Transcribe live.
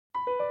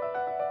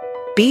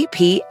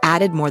BP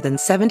added more than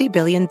 $70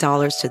 billion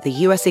to the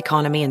U.S.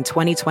 economy in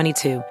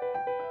 2022.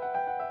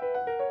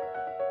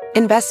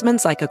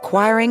 Investments like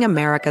acquiring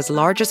America's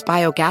largest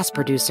biogas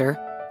producer,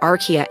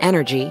 Archaea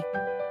Energy,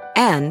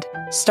 and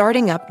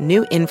starting up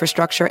new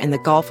infrastructure in the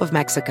Gulf of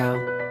Mexico.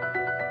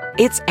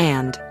 It's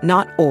and,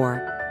 not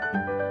or.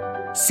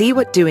 See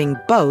what doing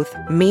both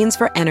means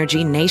for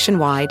energy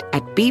nationwide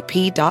at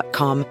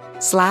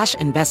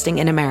bp.com/investing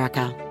in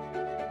America.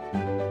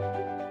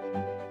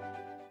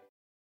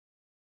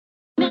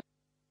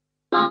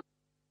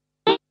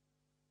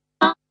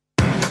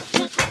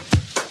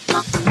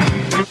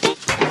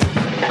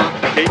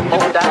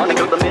 On down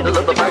into the middle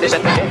of the party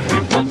center. Into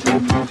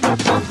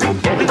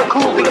the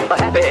cool and the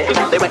happy,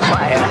 they went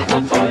quiet.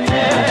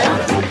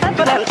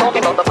 After them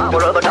talking about the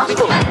power of the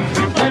gospel.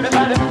 Into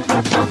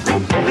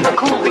the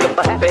cool and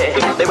the happy,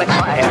 they went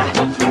quiet.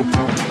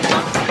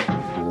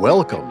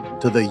 Welcome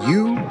to the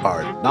You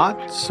Are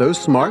Not So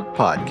Smart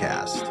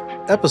podcast,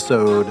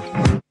 episode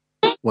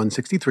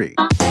 163.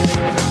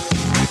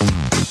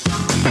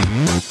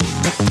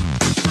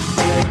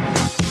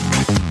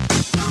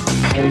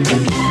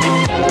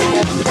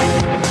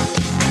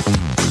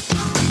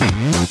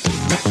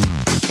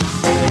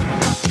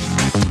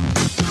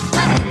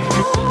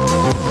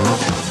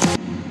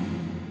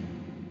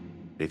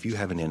 If you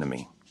have an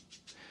enemy,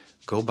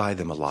 go buy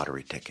them a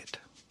lottery ticket.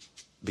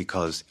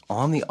 Because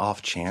on the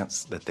off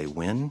chance that they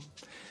win,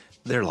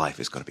 their life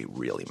is going to be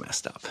really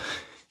messed up.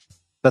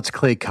 That's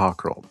Clay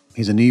Cockrell.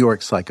 He's a New York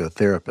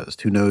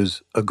psychotherapist who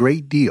knows a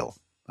great deal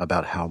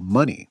about how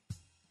money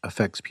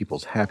affects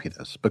people's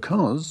happiness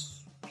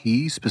because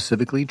he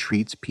specifically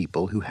treats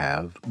people who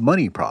have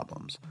money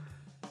problems,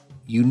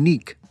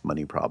 unique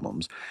money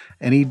problems,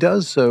 and he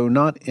does so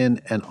not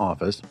in an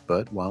office,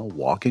 but while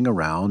walking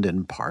around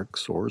in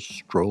parks or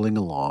strolling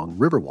along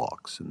river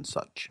walks and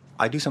such.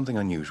 I do something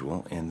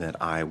unusual in that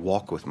I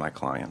walk with my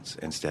clients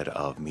instead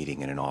of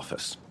meeting in an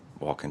office.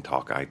 Walk and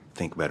talk. I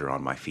think better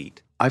on my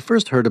feet. I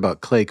first heard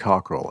about Clay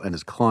Cockrell and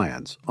his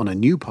clients on a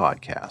new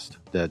podcast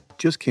that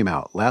just came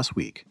out last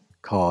week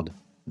called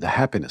The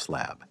Happiness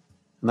Lab.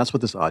 And that's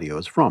what this audio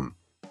is from.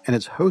 And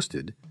it's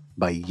hosted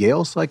by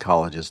Yale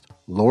psychologist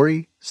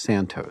Laurie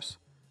Santos,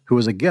 who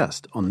was a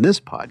guest on this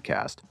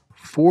podcast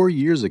 4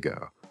 years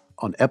ago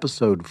on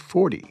episode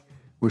 40,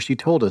 where she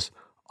told us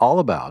all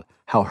about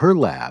how her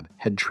lab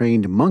had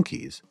trained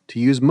monkeys to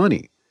use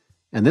money.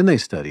 And then they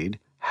studied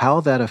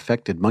how that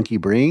affected monkey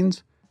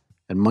brains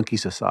and monkey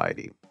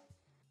society.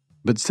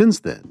 But since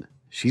then,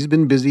 she's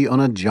been busy on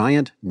a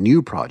giant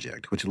new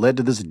project, which led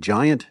to this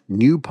giant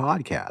new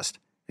podcast.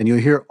 And you'll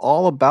hear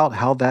all about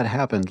how that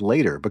happened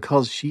later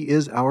because she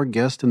is our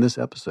guest in this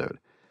episode.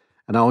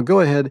 And I'll go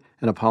ahead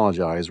and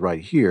apologize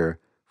right here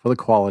for the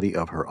quality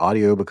of her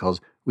audio because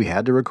we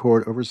had to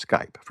record over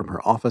Skype from her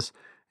office,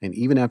 and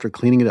even after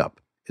cleaning it up,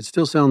 it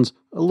still sounds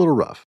a little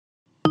rough.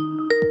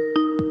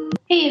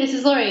 Hey, this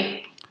is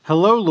Lori.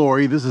 Hello,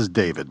 Lori. This is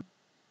David.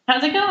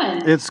 How's it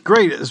going? It's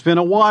great. It's been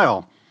a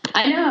while.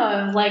 I know.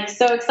 I'm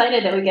so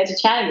excited that we get to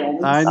chat again.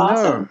 It's I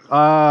awesome.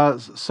 know.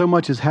 So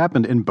much has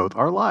happened in both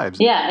our lives.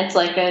 Yeah, it's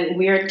like a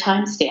weird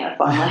timestamp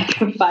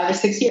on 5 or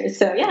 6 years.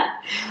 So yeah.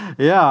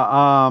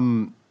 Yeah.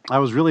 I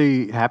was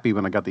really happy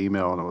when I got the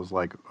email, and I was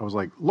like,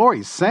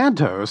 Laurie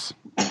Santos.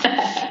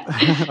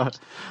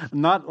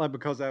 Not like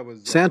because I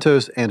was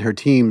Santos and her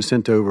team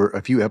sent over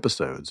a few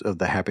episodes of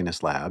the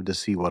Happiness Lab to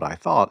see what I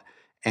thought,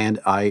 and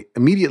I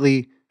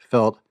immediately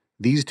felt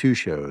these two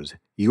shows,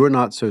 You Are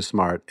Not So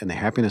Smart and the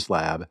Happiness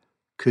Lab,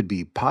 could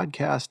be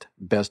podcast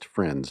best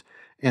friends.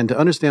 And to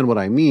understand what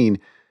I mean,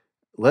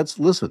 let's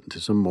listen to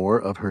some more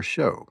of her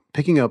show,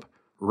 picking up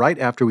right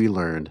after we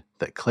learned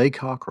that Clay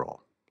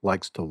Cockrell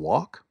likes to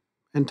walk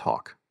and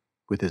talk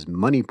with his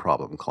money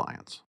problem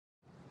clients.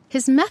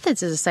 His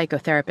methods as a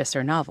psychotherapist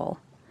are novel,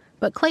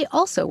 but Clay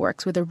also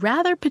works with a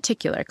rather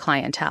particular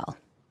clientele.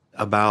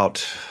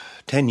 About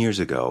 10 years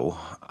ago,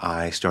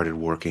 I started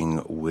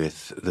working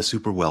with the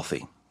super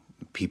wealthy,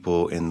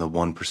 people in the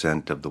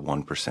 1% of the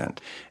 1%.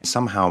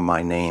 Somehow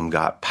my name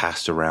got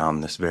passed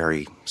around this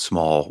very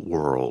small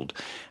world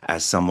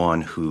as someone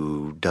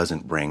who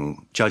doesn't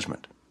bring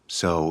judgment.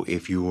 So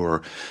if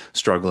you're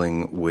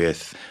struggling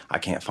with, I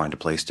can't find a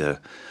place to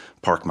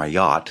park my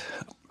yacht,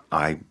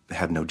 I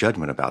have no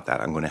judgment about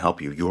that. I'm going to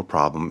help you. Your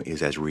problem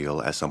is as real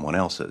as someone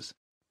else's.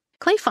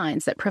 Clay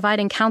finds that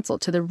providing counsel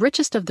to the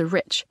richest of the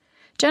rich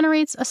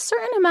generates a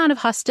certain amount of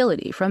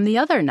hostility from the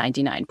other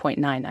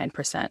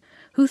 99.99%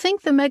 who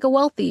think the mega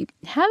wealthy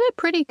have it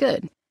pretty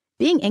good.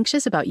 Being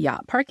anxious about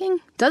yacht parking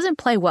doesn't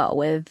play well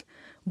with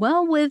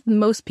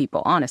most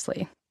people,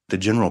 honestly. The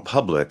general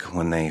public,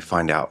 when they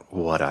find out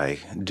what I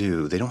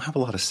do, they don't have a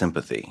lot of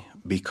sympathy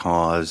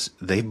because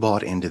they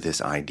bought into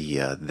this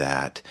idea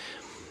that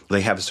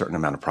they have a certain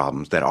amount of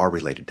problems that are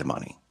related to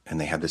money. And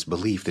they have this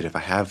belief that if I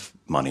have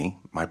money,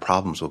 my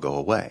problems will go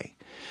away.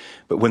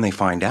 But when they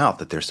find out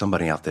that there's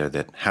somebody out there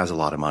that has a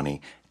lot of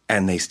money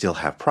and they still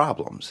have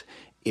problems,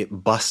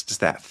 it busts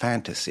that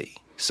fantasy.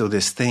 So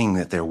this thing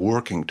that they're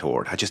working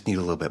toward, I just need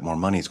a little bit more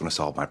money, is going to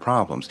solve my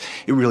problems.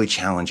 It really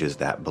challenges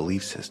that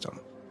belief system.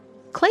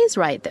 Clay's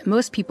right that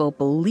most people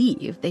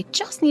believe they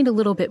just need a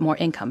little bit more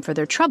income for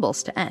their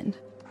troubles to end.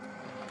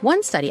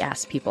 One study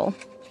asked people,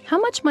 how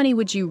much money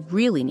would you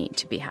really need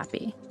to be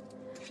happy?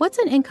 What's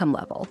an income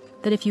level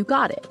that if you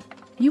got it,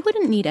 you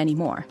wouldn't need any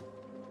more?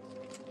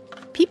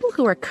 People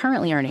who are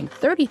currently earning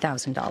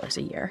 $30,000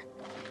 a year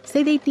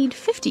say they'd need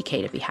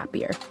 $50K to be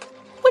happier,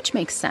 which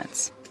makes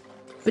sense.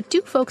 But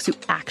do folks who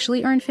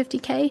actually earn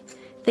 $50K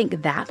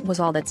think that was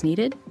all that's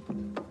needed?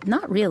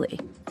 Not really.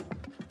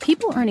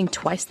 People earning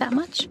twice that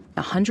much,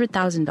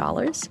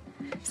 $100,000,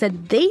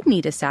 said they'd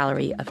need a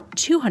salary of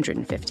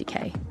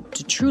 $250K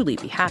to truly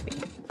be happy.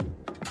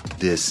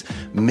 This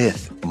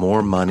myth,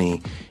 more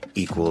money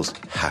equals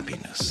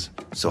happiness.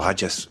 So I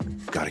just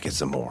got to get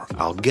some more.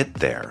 I'll get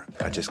there.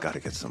 I just got to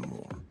get some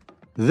more.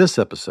 This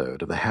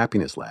episode of the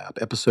Happiness Lab,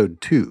 episode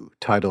 2,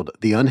 titled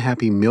The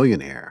Unhappy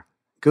Millionaire,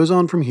 goes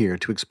on from here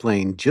to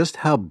explain just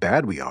how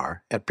bad we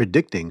are at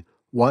predicting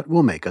what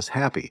will make us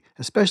happy,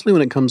 especially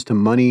when it comes to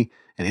money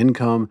and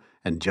income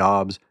and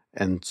jobs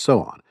and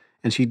so on.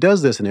 And she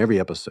does this in every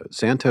episode.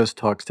 Santos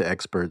talks to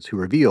experts who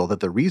reveal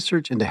that the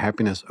research into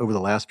happiness over the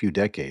last few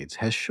decades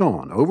has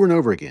shown over and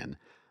over again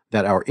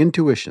that our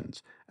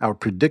intuitions, our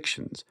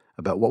predictions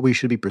about what we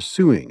should be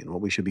pursuing and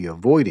what we should be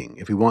avoiding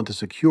if we want to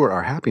secure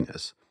our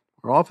happiness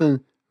are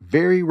often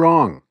very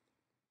wrong.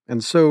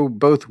 And so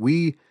both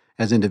we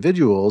as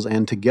individuals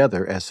and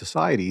together as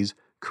societies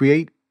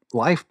create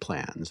life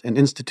plans and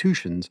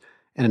institutions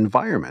and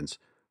environments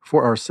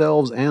for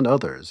ourselves and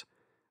others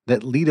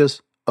that lead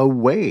us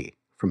away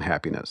from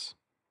happiness.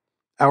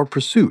 Our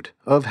pursuit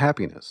of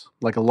happiness,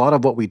 like a lot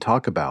of what we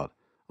talk about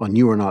on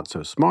You Are Not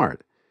So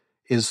Smart,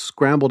 is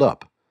scrambled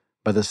up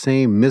by the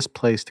same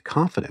misplaced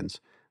confidence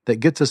that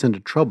gets us into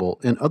trouble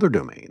in other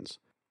domains.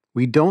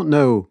 We don't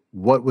know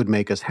what would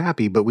make us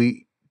happy, but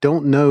we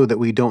don't know that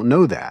we don't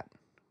know that,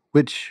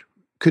 which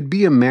could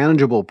be a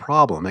manageable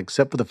problem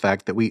except for the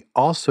fact that we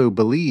also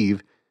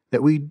believe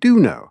that we do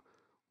know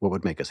what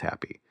would make us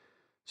happy.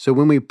 So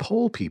when we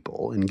poll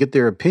people and get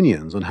their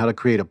opinions on how to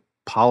create a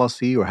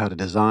policy or how to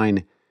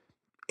design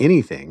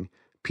anything,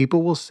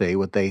 people will say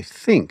what they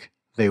think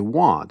they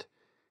want.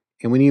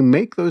 And when you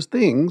make those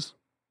things,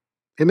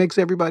 it makes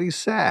everybody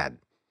sad.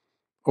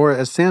 Or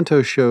as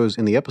Santos shows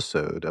in the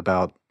episode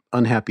about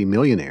unhappy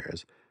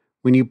millionaires,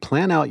 when you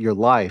plan out your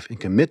life and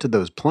commit to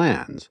those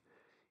plans,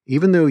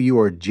 even though you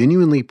are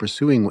genuinely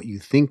pursuing what you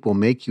think will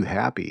make you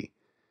happy,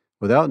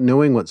 without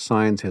knowing what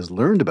science has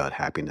learned about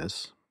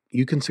happiness,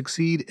 you can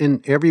succeed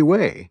in every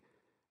way,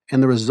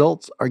 and the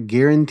results are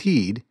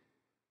guaranteed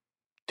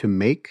to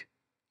make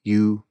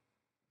you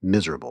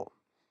miserable.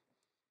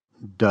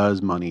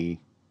 Does money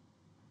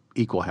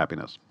equal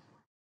happiness?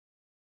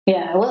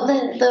 Yeah, well,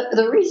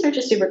 the research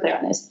is super clear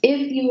on this.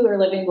 If you are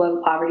living below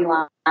the poverty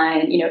line,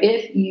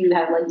 if you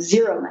have like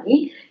zero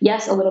money,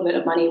 yes, a little bit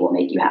of money will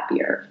make you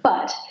happier,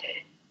 but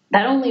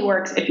that only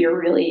works if you're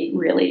really,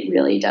 really,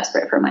 really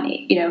desperate for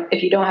money.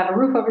 If you don't have a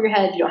roof over your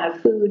head, you don't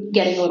have food,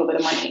 getting a little bit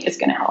of money is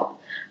going to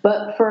help.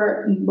 But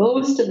for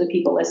most of the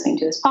people listening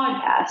to this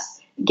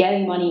podcast,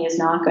 getting money is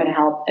not going to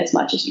help as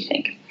much as you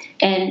think.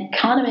 And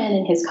Kahneman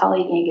and his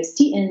colleague Angus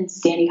Deaton,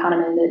 Stanley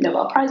Kahneman, the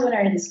Nobel Prize winner,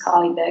 and his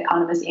colleague, the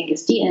economist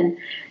Angus Deaton,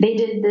 they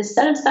did this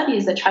set of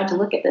studies that tried to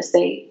look at this.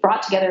 They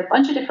brought together a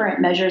bunch of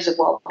different measures of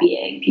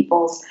well-being,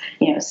 people's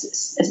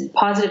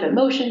positive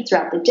emotions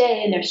throughout the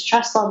day and their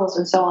stress levels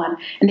and so on.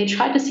 And they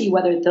tried to see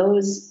whether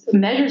those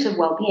measures of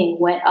well-being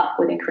went up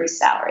with increased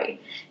salary.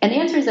 And the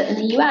answer is that in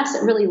the U.S.,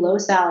 at really low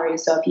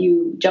salaries, so if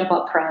you jump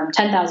up from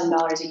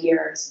 $10,000 a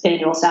year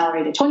annual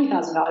salary to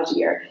 $20,000 a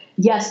year,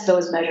 yes,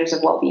 those measures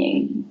of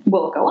well-being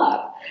will go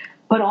up,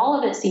 but all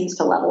of it seems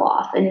to level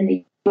off. And in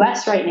the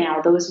U.S. right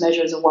now, those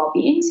measures of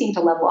well-being seem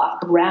to level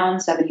off around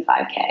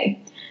 75K,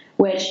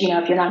 which,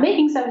 if you're not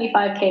making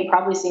 75K,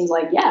 probably seems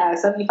like, yeah,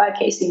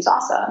 75K seems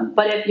awesome.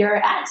 But if you're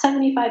at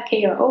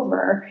 75K or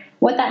over,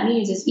 what that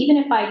means is even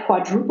if I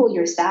quadruple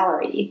your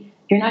salary,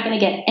 you're not going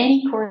to get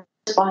any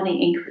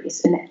corresponding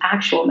increase in the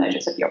actual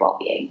measures of your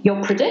well-being.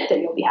 You'll predict that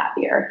you'll be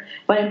happier,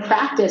 but in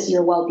practice,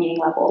 your well-being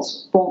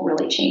levels won't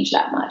really change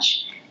that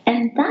much.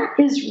 And that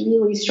is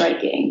really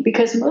striking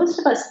because most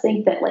of us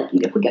think that,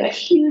 if we get a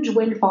huge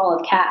windfall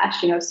of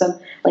cash, some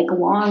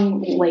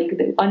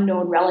the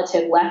unknown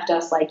relative left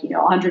us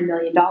 $100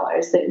 million,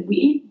 that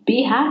we'd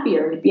be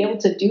happier, we'd be able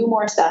to do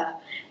more stuff,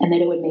 and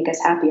that it would make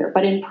us happier.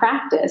 But in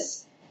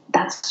practice,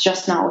 that's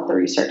just not what the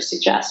research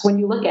suggests. When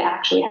you look at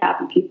actually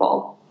happy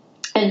people,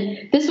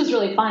 and this was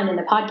really fun in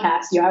the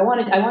podcast. I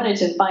wanted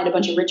to find a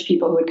bunch of rich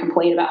people who would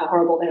complain about how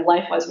horrible their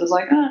life was. It was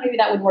like, maybe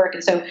that would work.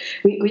 And so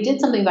we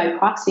did something by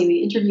proxy. We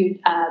interviewed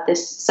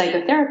this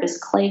psychotherapist,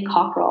 Clay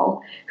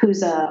Cockrell,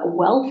 who's a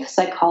wealth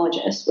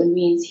psychologist, which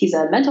means he's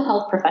a mental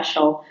health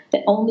professional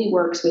that only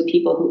works with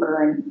people who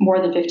earn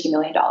more than $50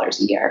 million a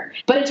year.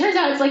 But it turns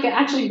out it's an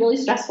actually really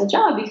stressful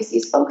job because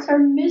these folks are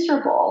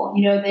miserable.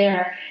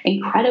 They're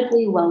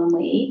incredibly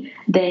lonely.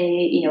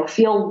 They,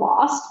 feel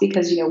lost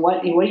because,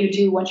 what do you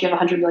do once you have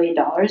 $100 million,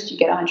 you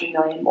get $100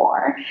 million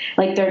more.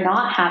 Like, they're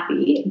not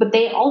happy, but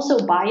they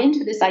also buy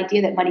into this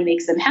idea that money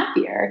makes them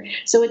happier.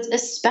 So it's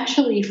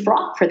especially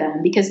fraught for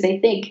them because they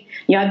think,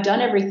 I've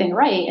done everything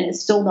right and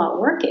it's still not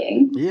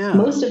working. Yeah.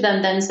 Most of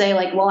them then say,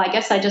 like, well, I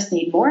guess I just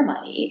need more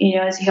money.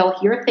 As he'll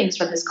hear things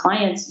from his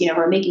clients, who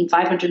are making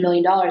 $500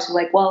 million, who are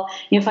like, well,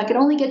 if I could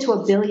only get to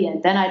 $1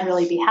 billion, then I'd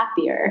really be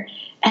happier.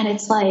 And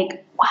it's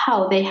like,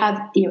 wow, they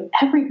have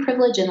every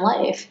privilege in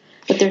life,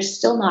 but they're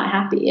still not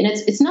happy. And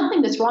it's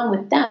nothing that's wrong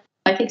with them.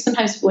 I think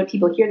sometimes when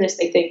people hear this,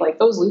 they think, like,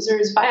 those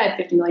losers, if I had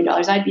 $50 million,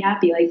 I'd be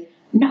happy. Like,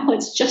 no,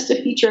 it's just a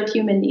feature of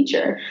human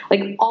nature.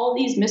 Like, all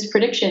these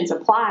mispredictions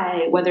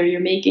apply whether you're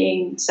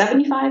making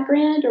 75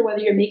 grand or whether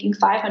you're making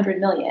 500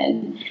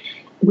 million.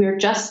 We're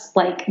just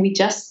like, we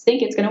just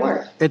think it's going to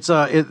work. It's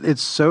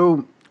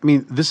so, I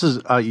mean, this is,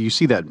 you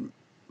see that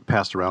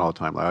passed around all the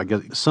time. Like, I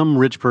guess some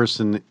rich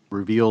person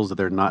reveals that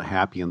they're not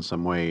happy in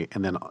some way,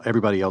 and then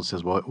everybody else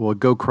says, well,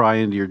 go cry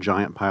into your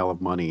giant pile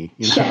of money.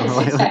 Yes,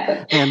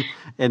 exactly.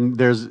 And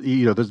there's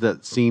that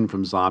scene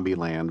from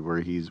Zombieland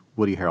where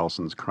Woody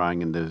Harrelson's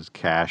crying into his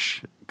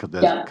cash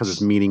because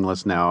it's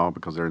meaningless now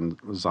because they're in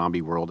the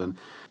zombie world,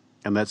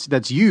 and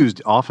that's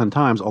used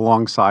oftentimes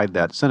alongside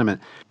that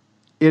sentiment.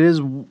 It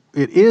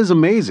is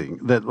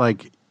amazing that,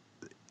 like,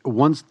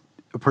 once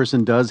a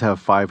person does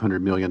have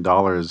 $500 million,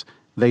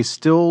 they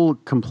still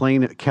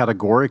complain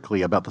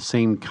categorically about the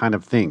same kind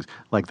of things.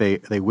 Like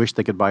they wish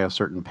they could buy a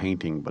certain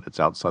painting, but it's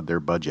outside their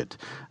budget.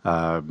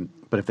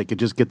 But if they could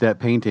just get that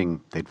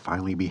painting, they'd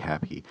finally be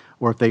happy.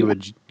 Or if they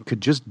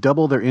could just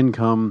double their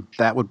income,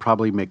 that would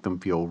probably make them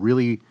feel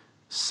really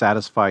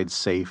satisfied,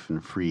 safe,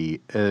 and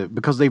free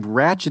because they've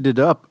ratcheted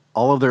up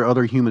all of their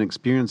other human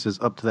experiences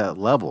up to that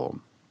level.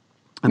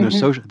 And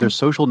their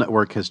social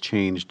network has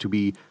changed to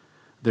be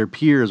their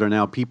peers are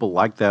now people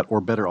like that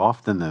or better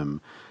off than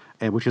them,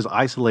 and which has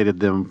isolated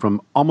them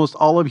from almost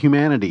all of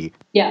humanity.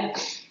 Yeah.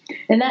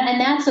 And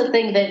that's the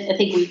thing that I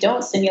think we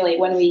don't simulate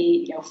when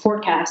we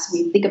forecast.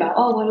 We think about,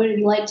 what would it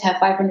be like to have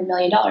 $500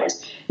 million?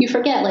 You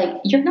forget, like,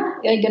 you're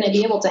not going to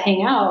be able to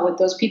hang out with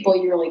those people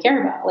you really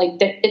care about. Like,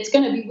 it's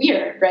going to be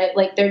weird, right?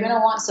 Like, they're going to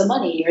want some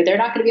money, or they're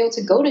not going to be able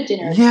to go to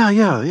dinner.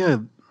 Yeah.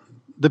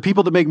 The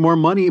people that make more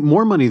money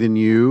than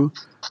you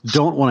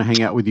don't want to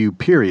hang out with you,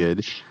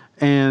 period.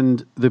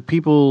 And the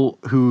people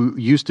who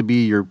used to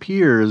be your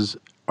peers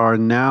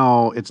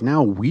it's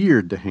now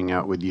weird to hang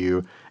out with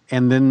you.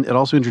 And then it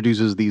also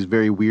introduces these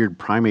very weird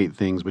primate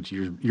things, which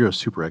you're a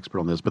super expert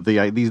on this. But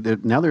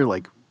now they're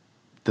like,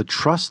 the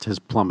trust has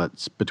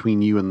plummets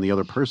between you and the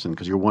other person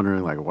because you're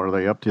wondering, like, what are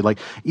they up to? Like,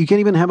 you can't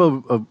even have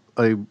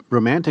a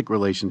romantic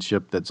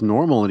relationship that's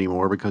normal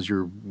anymore because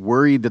you're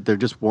worried that they're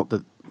just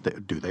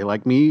do they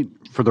like me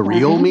for the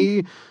real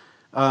me?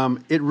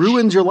 It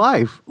ruins your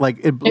life.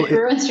 Like it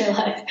ruins your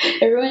life.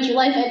 It ruins your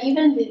life. And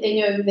even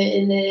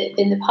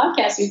in the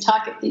podcast,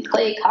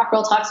 Clay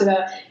Cockrell talks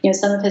about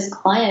some of his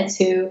clients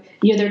who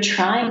they're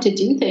trying to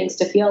do things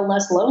to feel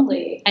less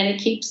lonely, and it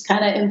keeps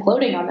kind of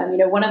imploding on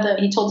them. One of them,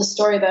 he told a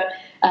story about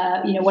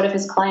one of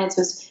his clients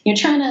was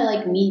trying to,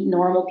 like, meet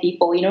normal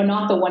people.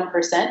 Not the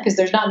 1%, because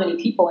there's not many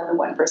people in the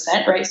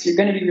 1%, right? So you're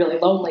going to be really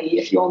lonely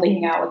if you only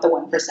hang out with the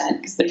 1%,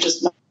 because there's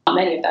just not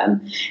many of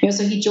them.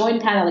 So he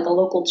joined kind of like a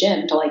local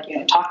gym to, like,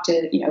 talk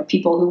to,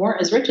 people who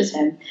weren't as rich as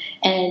him.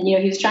 And,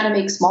 he was trying to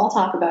make small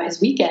talk about his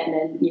weekend.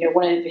 And,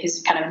 one of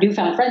his kind of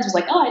newfound friends was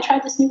like, I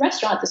tried this new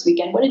restaurant this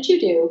weekend. What did you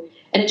do?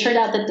 And it turned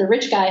out that the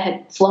rich guy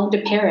had flown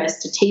to Paris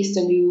to taste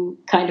a new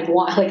kind of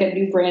wine, like a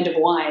new brand of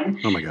wine.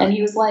 Oh my God. And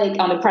he was, like,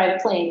 on a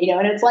private plane,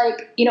 and it's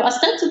like,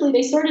 ostensibly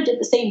they sort of did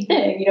the same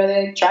thing.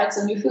 They tried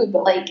some new food,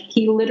 but, like,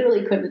 he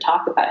literally couldn't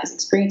talk about his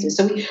experiences.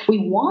 So we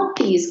want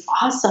these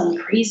awesome,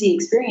 crazy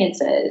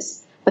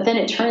experiences, but then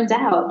it turns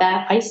out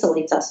that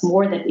isolates us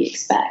more than we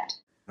expect.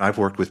 I've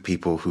worked with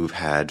people who've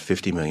had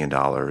 $50 million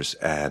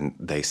and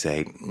they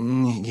say,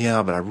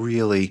 yeah, but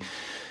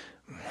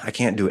I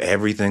can't do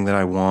everything that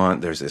I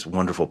want. There's this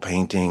wonderful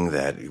painting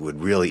that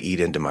would really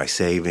eat into my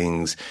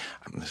savings.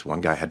 This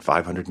one guy had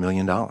 $500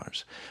 million,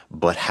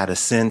 but had a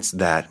sense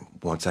that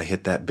once I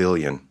hit that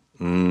billion,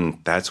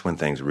 that's when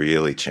things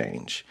really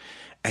change.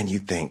 And you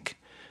think,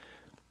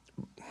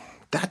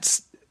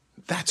 that's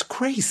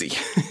crazy.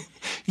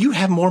 You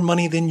have more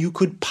money than you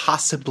could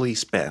possibly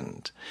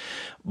spend.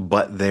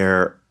 But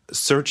they're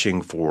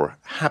searching for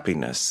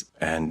happiness,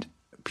 and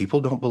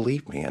people don't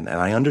believe me, and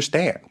I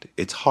understand.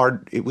 It's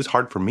hard. It was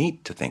hard for me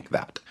to think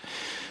that.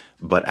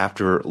 But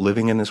after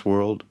living in this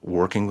world,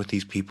 working with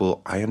these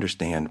people, I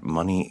understand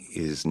money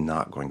is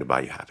not going to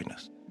buy you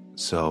happiness.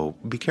 So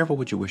be careful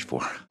what you wish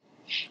for.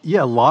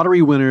 Yeah,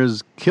 lottery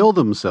winners kill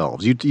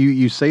themselves.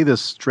 You say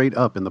this straight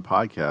up in the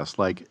podcast.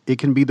 Like, it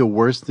can be the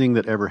worst thing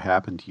that ever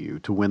happened to you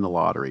to win the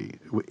lottery,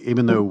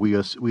 even though we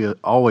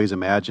always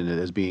imagine it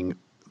as being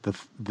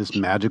this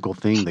magical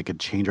thing that could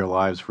change our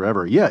lives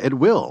forever. Yeah, it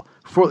will.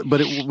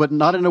 But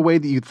not in a way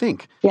that you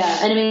think. Yeah,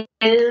 and I mean,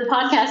 in the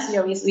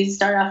podcast, we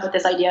start off with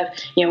this idea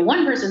of,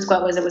 one person's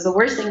quote was, "It was the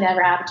worst thing that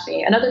ever happened to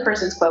me." Another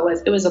person's quote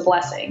was, "It was a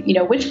blessing."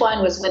 Which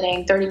one was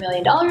winning $30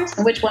 million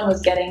and which one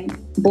was getting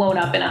blown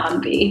up in a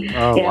Humvee?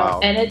 Oh, wow.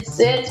 And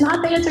it's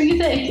not the answer you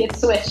think. It's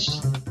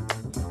switched.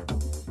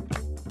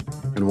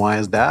 And why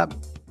is that?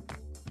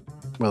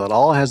 Well, it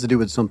all has to do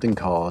with something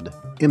called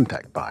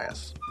impact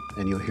bias.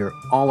 And you'll hear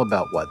all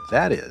about what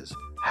that is,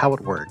 how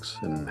it works,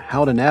 and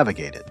how to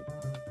navigate it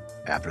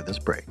after this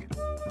break.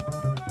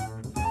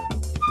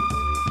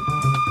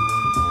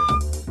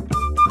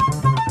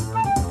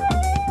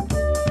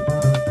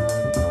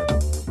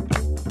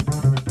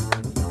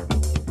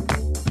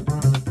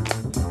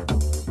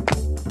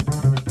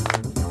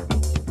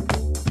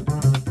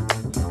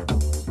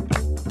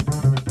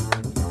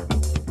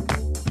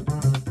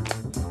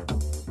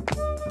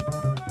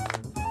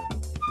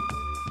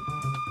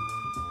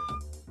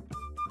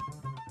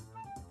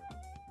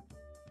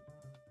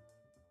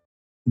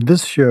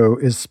 This show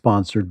is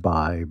sponsored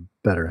by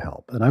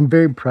BetterHelp, and I'm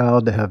very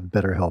proud to have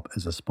BetterHelp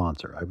as a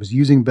sponsor. I was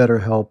using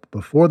BetterHelp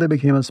before they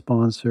became a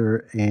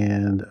sponsor,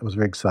 and I was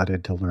very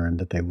excited to learn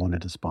that they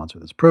wanted to sponsor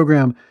this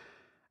program.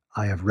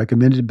 I have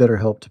recommended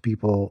BetterHelp to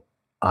people.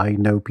 I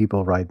know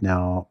people right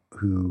now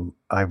who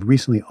I've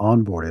recently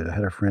onboarded. I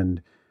had a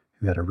friend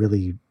who had a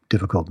really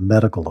difficult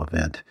medical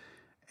event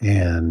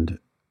and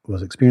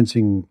was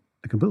experiencing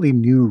a completely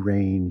new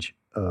range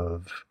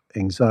of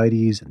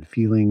anxieties and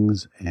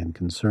feelings and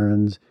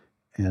concerns.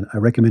 And I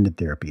recommended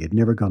therapy. I'd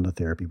never gone to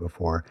therapy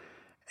before.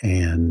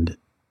 And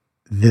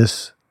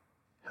this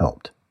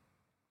helped.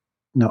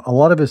 Now, a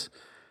lot of us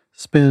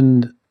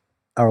spend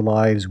our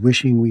lives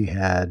wishing we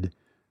had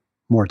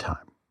more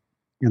time.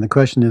 And the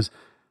question is,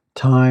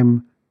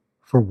 time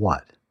for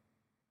what?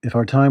 If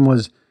our time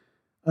was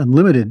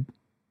unlimited,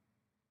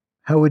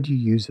 how would you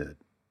use it?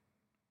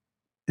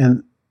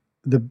 And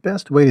the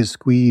best way to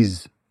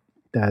squeeze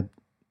that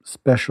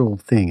special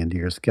thing into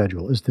your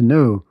schedule is to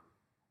know,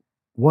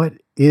 what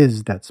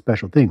is that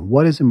special thing?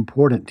 What is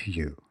important to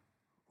you?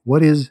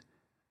 What is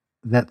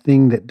that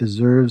thing that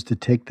deserves to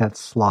take that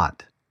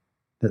slot,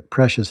 that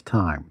precious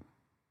time?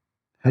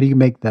 How do you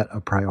make that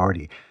a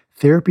priority?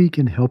 Therapy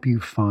can help you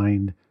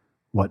find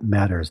what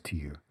matters to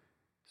you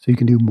so you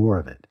can do more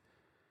of it.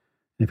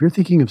 And if you're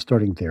thinking of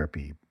starting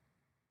therapy,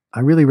 I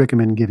really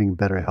recommend giving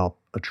BetterHelp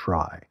a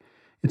try.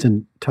 It's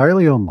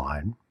entirely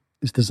online.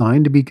 It's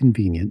designed to be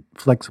convenient,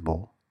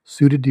 flexible,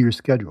 suited to your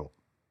schedule.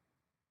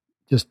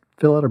 Just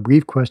fill out a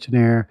brief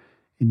questionnaire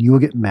and you will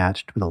get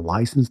matched with a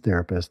licensed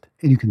therapist,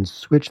 and you can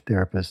switch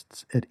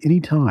therapists at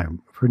any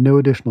time for no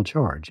additional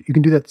charge. You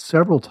can do that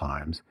several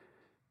times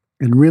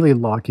and really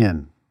lock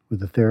in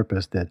with a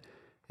therapist that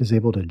is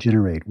able to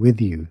generate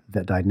with you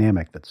that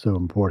dynamic that's so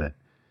important.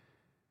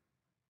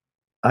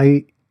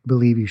 I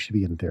believe you should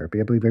be in therapy.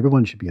 I believe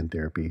everyone should be in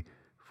therapy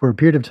for a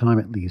period of time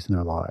at least in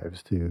their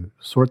lives to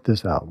sort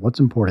this out. What's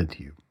important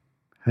to you?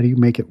 How do you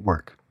make it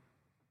work?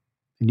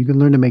 And you can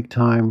learn to make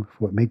time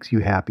for what makes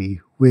you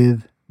happy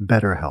with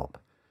BetterHelp.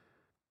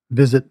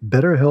 Visit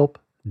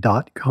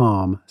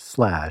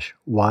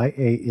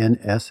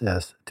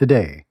betterhelp.com/YANSS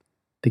today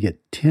to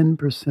get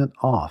 10%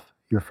 off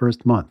your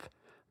first month.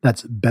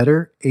 That's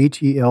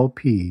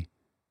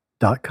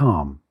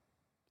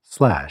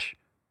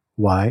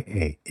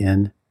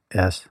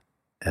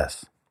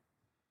betterhelp.com/YANSS.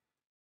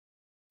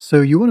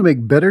 So you want to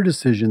make better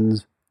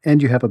decisions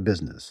and you have a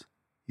business.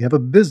 You have a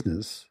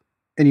business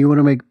and you want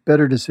to make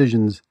better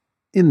decisions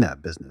in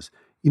that business.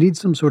 You need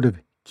some sort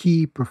of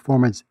key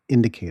performance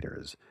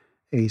indicators,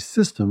 a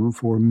system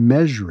for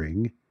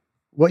measuring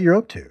what you're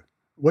up to,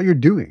 what you're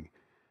doing,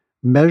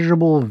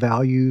 measurable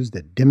values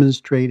that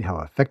demonstrate how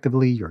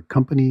effectively your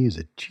company is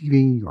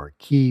achieving your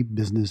key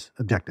business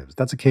objectives.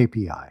 That's a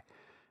KPI.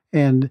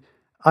 And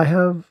I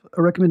have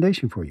a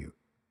recommendation for you.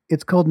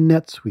 It's called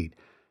NetSuite.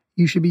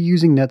 You should be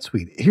using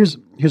NetSuite. Here's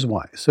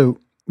why. So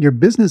your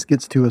business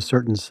gets to a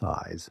certain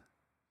size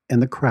and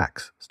the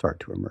cracks start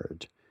to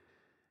emerge.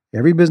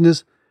 Every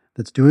business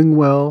that's doing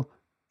well,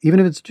 even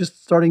if it's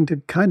just starting to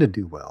kind of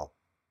do well,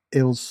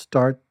 it'll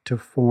start to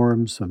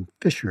form some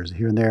fissures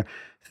here and there.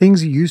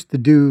 Things you used to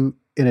do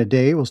in a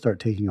day will start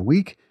taking a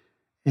week,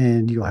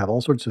 and you'll have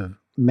all sorts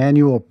of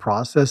manual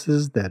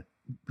processes that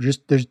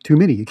there's too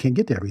many. You can't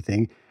get to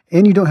everything,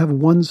 and you don't have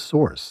one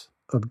source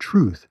of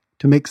truth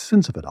to make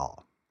sense of it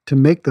all, to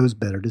make those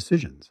better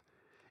decisions.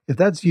 If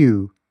that's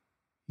you,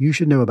 you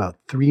should know about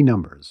 3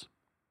 numbers.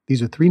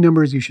 These are 3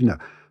 numbers you should know.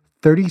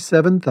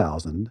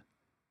 37,000,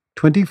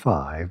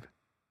 25,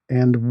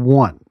 and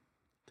 1.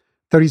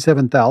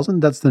 37,000,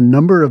 that's the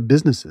number of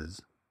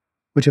businesses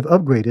which have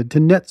upgraded to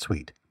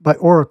NetSuite by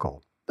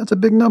Oracle. That's a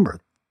big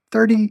number,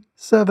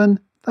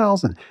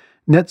 37,000.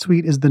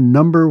 NetSuite is the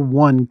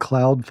 #1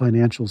 cloud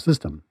financial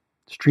system,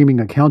 streaming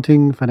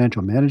accounting,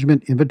 financial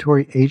management,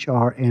 inventory,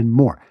 HR, and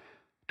more.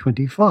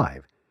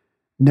 25.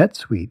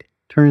 NetSuite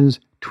turns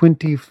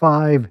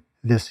 25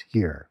 this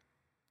year.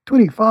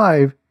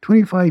 25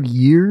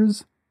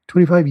 years?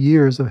 25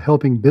 years of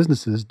helping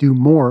businesses do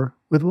more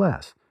with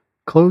less,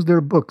 close their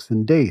books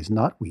in days,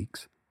 not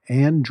weeks,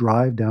 and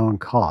drive down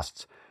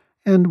costs.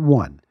 And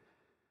one,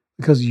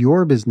 because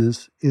your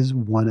business is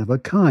one of a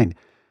kind.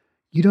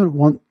 You don't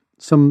want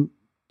some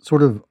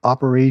sort of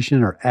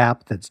operation or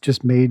app that's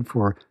just made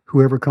for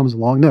whoever comes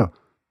along. No,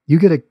 you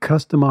get a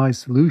customized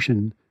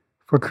solution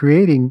for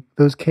creating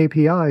those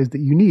KPIs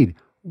that you need.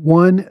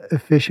 One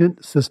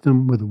efficient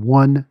system with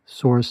one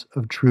source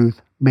of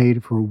truth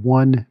made for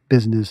one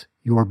business,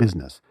 your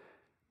business.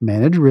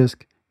 Manage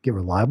risk, get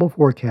reliable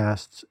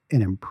forecasts,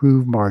 and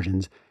improve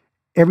margins.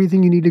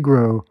 Everything you need to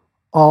grow,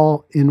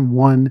 all in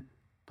one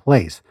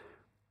place.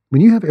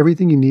 When you have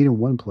everything you need in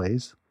one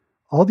place,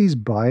 all these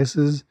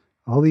biases,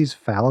 all these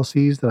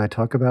fallacies that I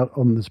talk about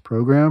on this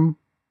program,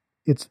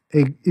 it's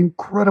an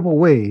incredible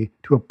way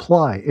to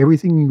apply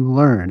everything you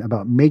learn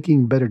about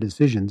making better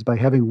decisions by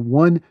having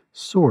one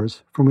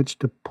source from which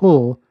to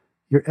pull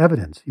your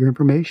evidence, your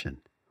information.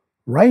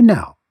 Right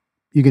now,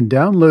 you can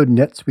download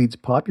NetSuite's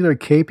popular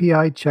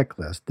KPI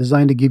checklist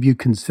designed to give you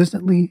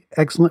consistently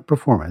excellent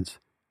performance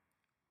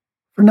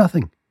for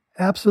nothing,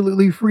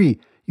 absolutely free.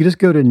 You just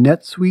go to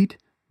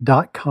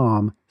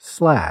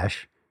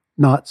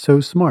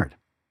netsuite.com/notsosmart.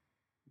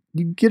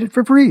 You get it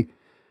for free.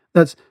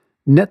 That's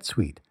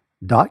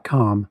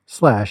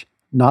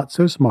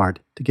netsuite.com/notsosmart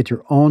to get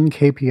your own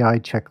KPI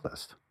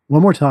checklist.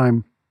 One more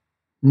time,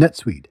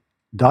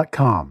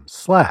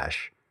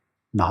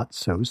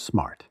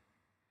 netsuite.com/notsosmart.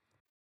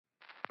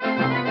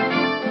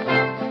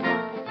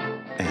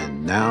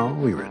 And now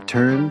we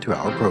return to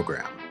our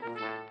program.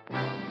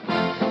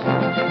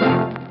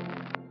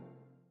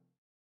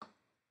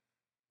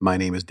 My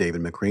name is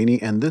David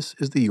McRaney, and this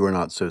is the You Are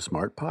Not So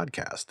Smart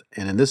podcast.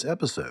 And in this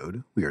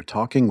episode, we are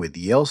talking with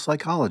Yale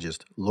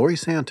psychologist Laurie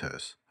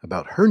Santos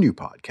about her new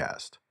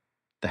podcast,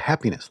 The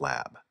Happiness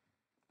Lab.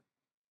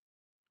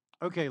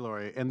 Okay,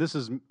 Laurie, and this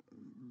is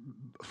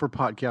for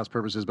podcast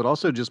purposes, but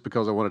also just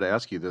because I wanted to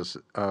ask you this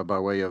by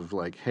way of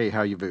like, hey, how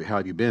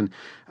have you been?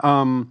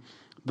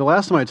 The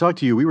last time I talked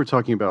to you, we were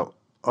talking about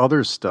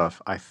other stuff,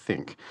 I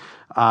think.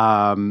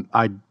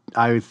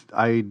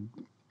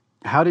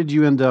 How did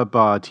you end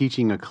up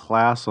teaching a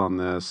class on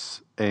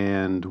this,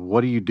 and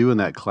what do you do in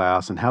that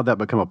class, and how'd that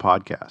become a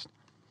podcast?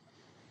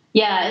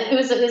 Yeah, it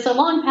was a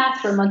long path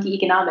for monkey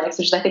economics,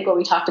 which is I think what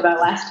we talked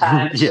about last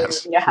time.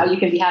 Yes. How you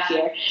can be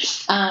happier.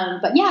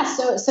 But yeah,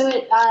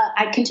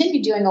 I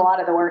continued doing a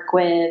lot of the work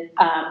with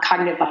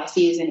cognitive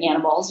biases in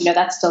animals.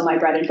 That's still my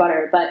bread and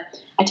butter.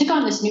 But I took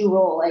on this new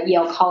role at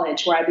Yale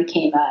College where I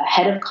became a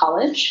head of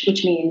college,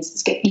 which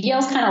means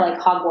Yale's kind of like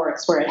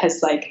Hogwarts, where it has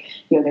their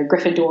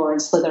Gryffindor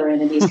and Slytherin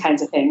and these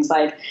kinds of things.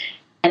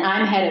 And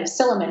I'm head of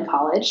Silliman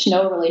College,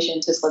 no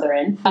relation to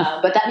Slytherin.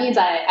 But that means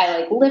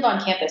I live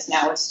on campus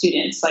now with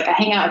students. I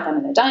hang out with them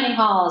in the dining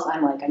halls.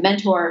 I'm a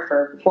mentor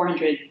for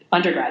 400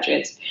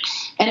 undergraduates.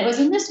 And it was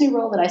in this new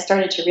role that I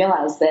started to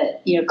realize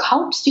that,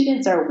 college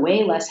students are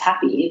way less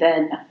happy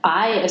than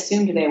I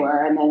assumed they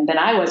were. And than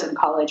I was in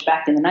college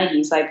back in the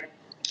 90s. I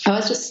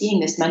was just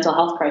seeing this mental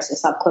health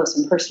crisis up close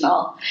and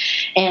personal.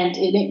 And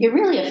it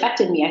really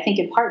affected me, I think,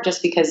 in part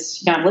just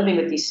because I'm living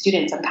with these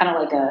students. I'm kind of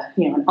like an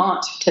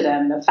aunt to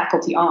them, a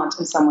faculty aunt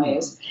in some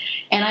ways.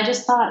 And I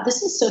just thought,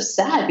 this is so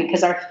sad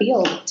because our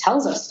field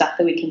tells us stuff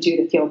that we can do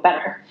to feel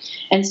better.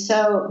 And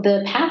so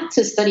the path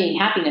to studying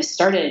happiness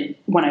started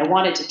when I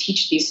wanted to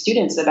teach these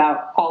students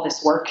about all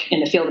this work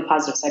in the field of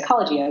positive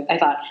psychology. I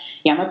thought,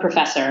 I'm a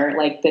professor.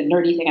 The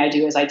nerdy thing I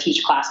do is I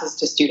teach classes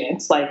to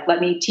students. Let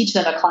me teach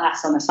them a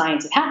class on the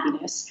science of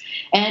happiness,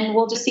 and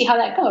we'll just see how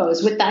that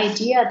goes, with the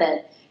idea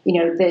that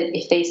that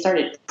if they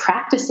started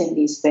practicing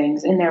these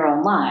things in their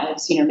own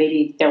lives,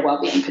 maybe their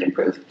well-being could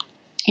improve.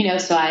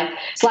 So I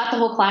slapped the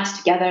whole class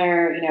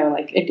together,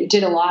 it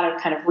did a lot of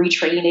kind of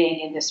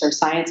retraining in this sort of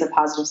science of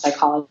positive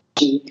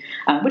psychology,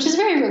 which is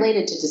very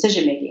related to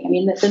decision making. I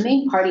mean, the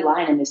main party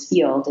line in this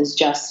field is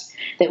just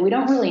that we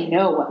don't really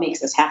know what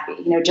makes us happy.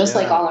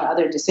 Like all our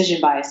other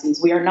decision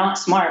biases, we are not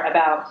smart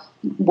about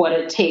what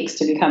it takes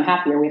to become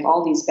happier. We have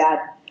all these bad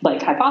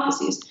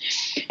hypotheses.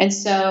 And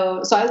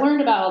so I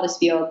learned about all this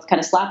field, kind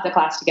of slapped the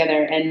class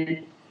together,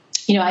 and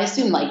I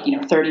assumed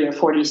 30 or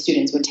 40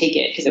 students would take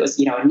it because it was,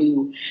 a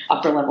new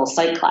upper level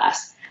psych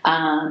class.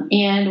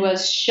 And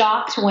was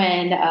shocked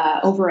when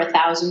over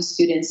 1,000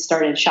 students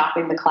started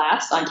shopping the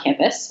class on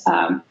campus.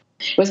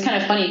 It was kind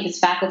of funny because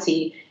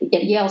faculty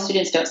at Yale,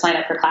 students don't sign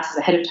up for classes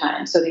ahead of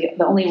time. So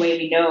the only way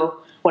we know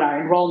what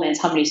our enrollments,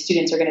 how many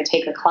students are going to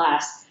take a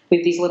class, we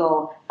have these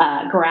little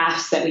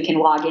graphs that we can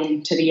log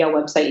into the Yale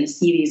website and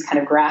see these kind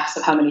of graphs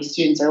of how many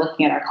students are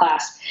looking at our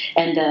class.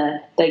 And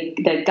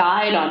the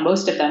guide on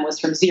most of them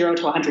was from 0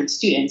 to 100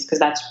 students, because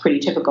that's pretty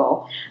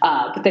typical.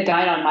 But the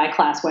guide on my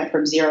class went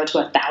from 0 to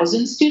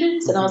 1,000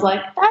 students. And I was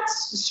like,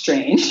 that's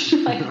strange.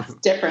 It's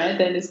different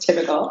than is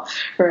typical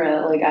for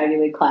a Ivy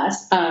League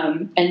class.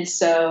 And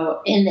so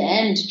in the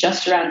end,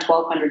 just around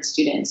 1,200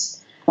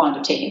 students wound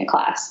up taking the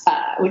class,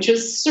 which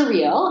was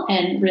surreal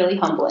and really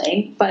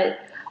humbling, but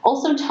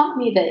also taught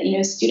me that,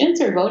 students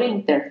are voting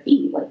with their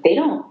feet. They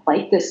don't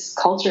like this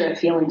culture of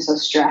feeling so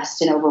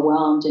stressed and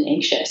overwhelmed and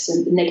anxious,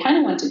 and they kind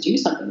of want to do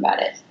something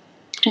about it.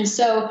 And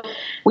so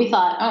we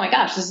thought, oh my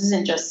gosh, this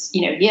isn't just,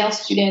 Yale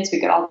students. We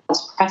get all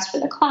this press for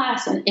the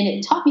class. And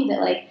it taught me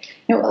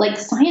that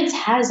science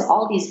has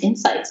all these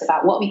insights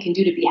about what we can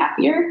do to be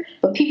happier,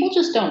 but people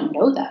just don't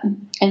know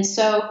them. And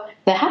so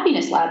the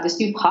Happiness Lab, this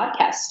new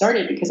podcast,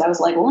 started because I was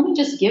like, well, let me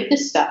just give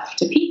this stuff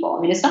to people.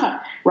 I mean, it's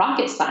not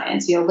rocket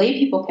science. Lay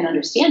people can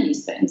understand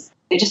these things.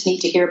 They just need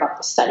to hear about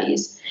the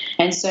studies.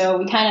 And so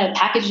we kind of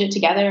packaged it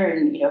together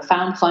and,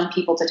 found fun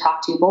people to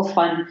talk to, both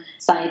fun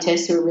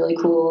scientists who are really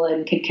cool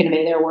and can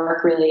convey their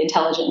work really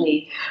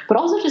intelligently, but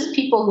also just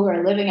people who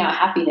are living out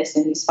happiness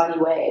in these funny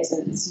ways.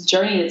 And it's a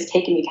journey that's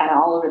taken me kind of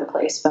all over the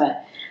place,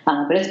 but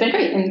it's been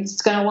great. And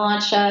it's going to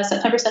launch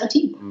September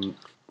 17th.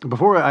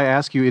 Before I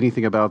ask you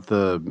anything about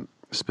the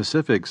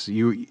specifics,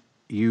 you're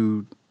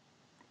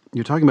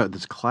talking about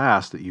this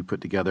class that you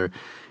put together.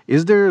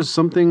 Is there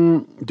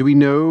something, do we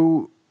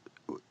know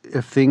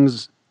if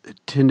things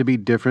tend to be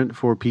different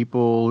for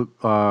people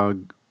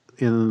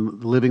in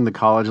living the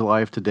college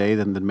life today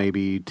than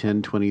maybe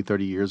 10, 20,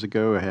 30 years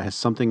ago? Has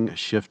something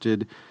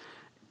shifted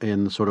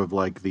in sort of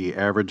like the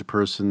average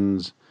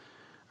person's,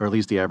 or at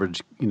least the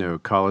average,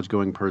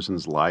 college-going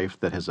person's life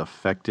that has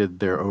affected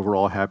their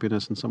overall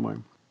happiness in some way?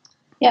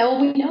 Yeah,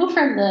 well, we know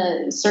from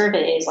the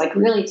surveys, like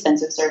really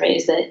extensive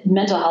surveys, that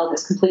mental health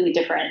is completely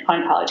different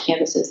on college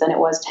campuses than it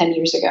was 10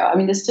 years ago. I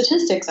mean, the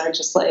statistics are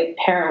just like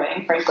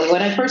harrowing, frankly.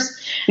 When I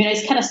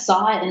just kind of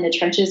saw it in the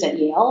trenches at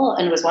Yale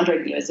and was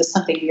wondering, is this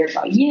something weird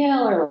about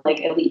Yale or like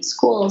elite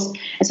schools?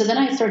 And so then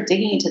I started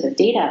digging into the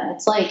data, and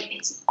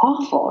it's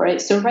awful, right?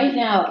 So right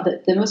now,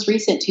 the most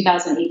recent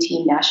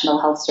 2018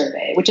 National Health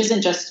Survey, which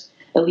isn't just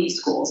elite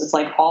schools, it's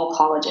like all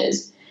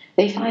colleges,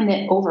 they find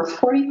that over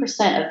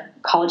 40% of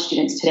college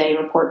students today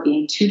report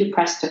being too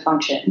depressed to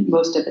function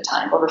most of the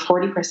time, over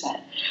 40%.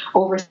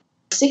 Over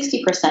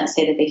 60%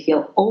 say that they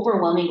feel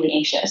overwhelmingly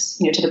anxious,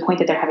 to the point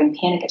that they're having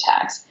panic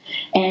attacks.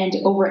 And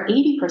over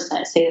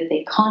 80% say that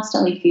they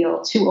constantly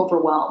feel too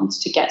overwhelmed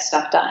to get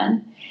stuff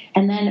done.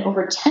 And then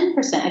over 10%,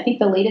 I think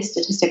the latest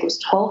statistic was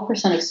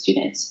 12% of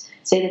students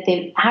say that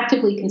they've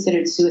actively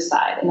considered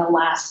suicide in the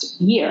last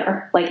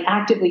year, like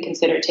actively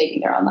considered taking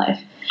their own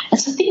life. And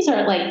so these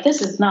are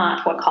this is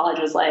not what college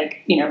was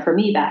like, for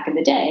me back in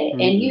the day.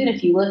 Mm-hmm. And even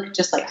if you look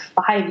just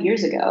 5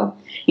 years ago,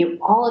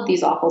 all of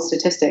these awful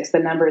statistics, the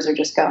numbers are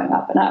just going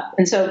up and up.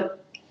 And so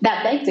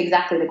that begs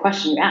exactly the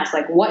question you asked,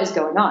 what is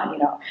going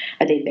on?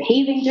 Are they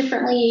behaving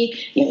differently?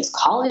 Is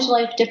college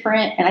life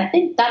different? And I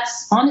think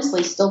that's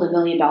honestly still the $1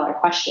 million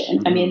question.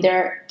 Mm-hmm. I mean,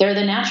 they're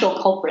the natural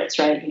culprits,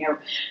 right?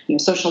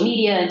 Social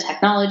media and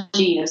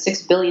technology,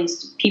 6 billion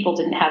people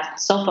didn't have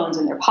cell phones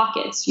in their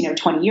pockets,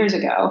 20 years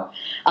ago.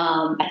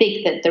 I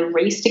think that the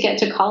race to get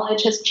to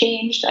college has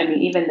changed. I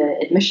mean, even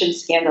the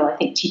admissions scandal, I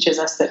think, teaches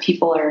us that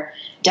people are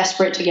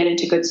desperate to get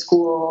into good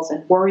schools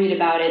and worried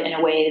about it in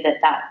a way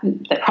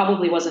that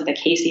probably wasn't the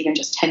case even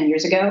just 10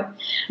 years ago.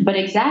 But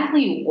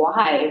exactly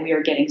why we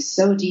are getting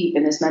so deep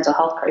in this mental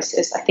health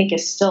crisis, I think,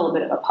 is still a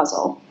bit of a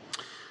puzzle.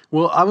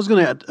 Well, I was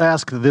going to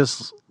ask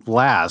this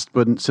last,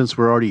 but since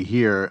we're already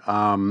here,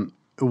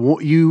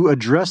 you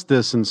addressed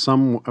this in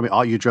some,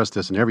 you addressed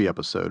this in every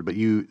episode, but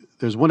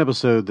there's one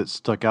episode that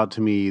stuck out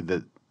to me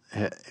that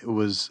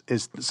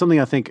is something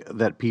I think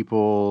that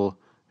people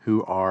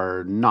who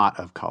are not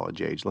of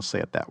college age, let's say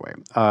it that way,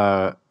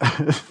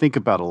 think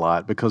about a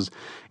lot. Because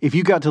if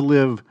you got to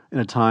live in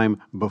a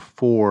time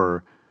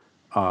before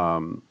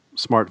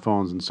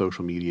smartphones and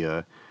social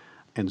media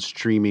and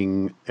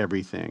streaming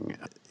everything,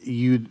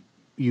 you've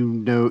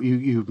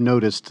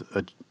noticed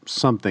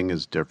something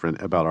is different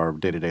about our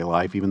day-to-day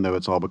life, even though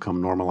it's all become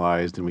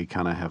normalized and we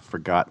kind of have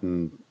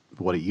forgotten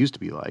what it used to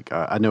be like.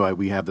 I know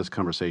we have this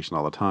conversation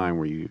all the time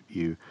where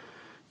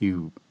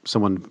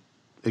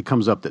it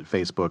comes up that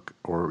Facebook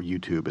or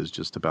YouTube is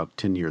just about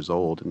 10 years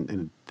old,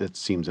 and that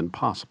seems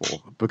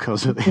impossible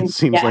because it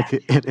seems like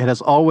it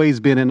has always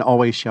been and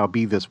always shall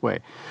be this way.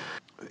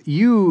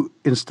 You,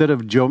 instead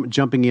of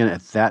jumping in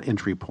at that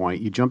entry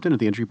point, you jumped in at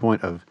the entry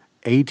point of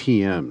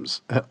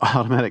ATMs,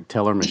 automatic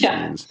teller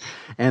machines.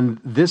 Yeah.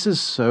 And this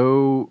is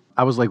so,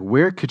 I was like,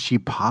 where could she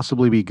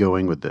possibly be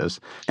going with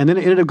this? And then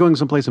it ended up going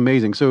someplace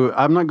amazing. So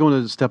I'm not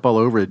going to step all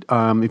over it.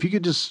 If you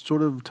could just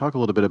sort of talk a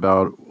little bit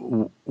about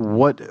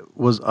what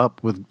was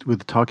up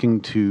with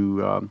talking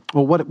to,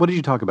 what did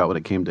you talk about when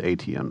it came to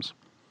ATMs?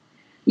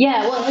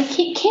 Yeah, well,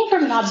 it came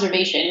from an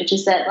observation, which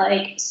is that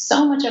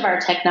so much of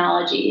our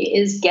technology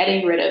is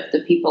getting rid of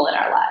the people in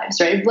our lives,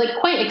 right?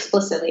 Quite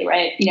explicitly,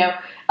 right? In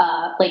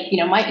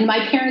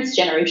my parents'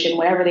 generation,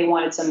 whenever they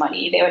wanted some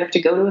money, they would have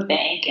to go to a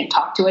bank and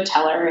talk to a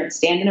teller and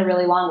stand in a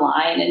really long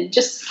line and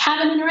just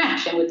have an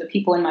interaction with the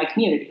people in my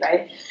community,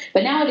 right?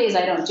 But nowadays,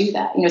 I don't do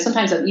that.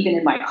 Sometimes I'm even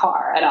in my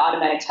car at an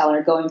automatic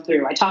teller going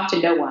through. I talk to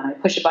no one. I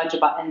push a bunch of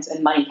buttons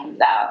and money comes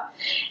out.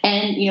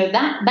 And,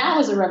 that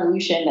was a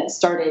revolution that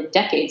started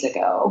decades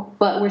ago.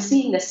 But we're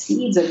seeing the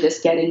seeds of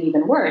this getting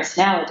even worse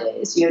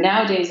nowadays.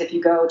 Nowadays, if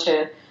you go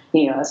to a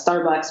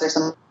Starbucks or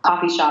some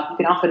coffee shop, you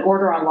can often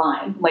order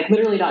online,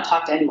 literally not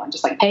talk to anyone,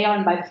 just pay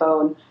on by the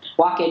phone,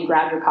 walk in,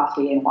 grab your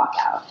coffee, and walk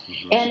out.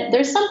 And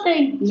there's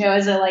something,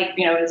 as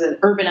an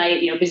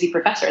urbanite, busy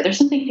professor, there's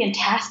something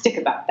fantastic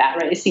about that,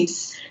 right? It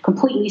seems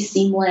completely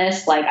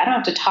seamless. Like, I don't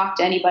have to talk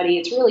to anybody.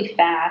 It's really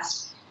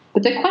fast.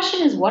 But the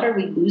question is, what are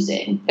we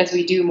losing as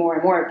we do more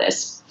and more of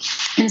this?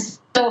 And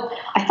so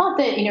I thought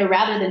that,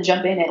 rather than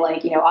jump in at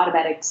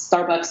automatic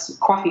Starbucks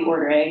coffee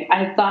ordering,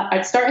 I thought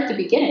I'd start at the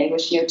beginning,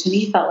 which, to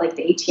me felt like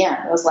the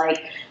ATM. It was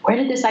like, where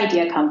did this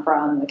idea come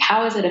from? Like,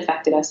 how has it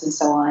affected us, and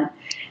so on?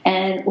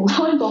 And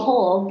lo and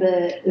behold,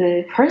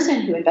 the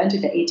person who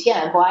invented the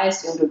ATM, who I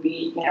assumed would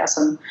be,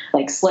 some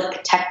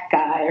slick tech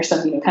guy or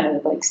some, kind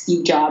of like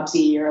Steve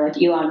Jobsy or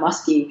like Elon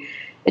Musky,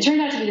 it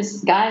turned out to be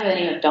this guy by the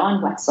name of Don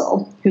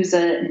Wetzel, who's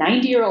a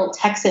 90-year-old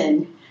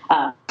Texan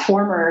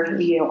former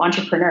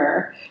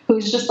entrepreneur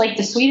who's just like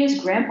the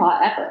sweetest grandpa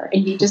ever.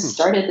 And he just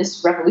started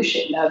this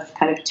revolution of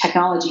kind of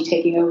technology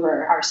taking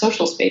over our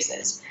social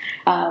spaces.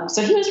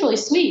 So he was really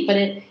sweet, but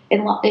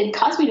it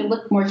caused me to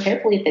look more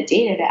carefully at the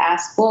data to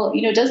ask, well,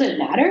 does it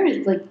matter?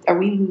 Like, are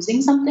we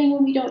losing something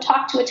when we don't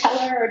talk to a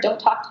teller or don't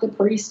talk to the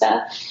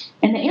barista?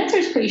 And the answer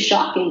is pretty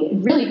shocking.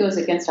 It really goes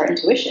against our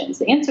intuitions.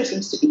 The answer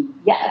seems to be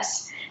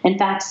yes. In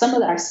fact, some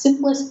of our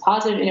simplest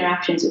positive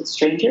interactions with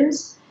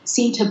strangers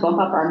seem to bump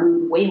up our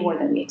mood way more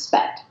than we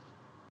expect.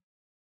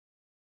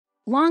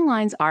 Long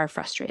lines are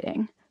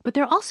frustrating, but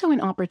they're also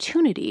an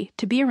opportunity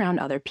to be around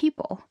other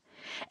people.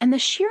 And the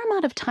sheer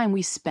amount of time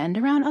we spend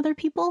around other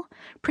people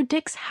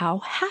predicts how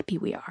happy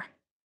we are.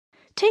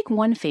 Take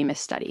one famous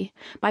study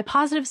by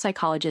positive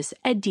psychologists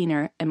Ed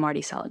Diener and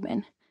Marty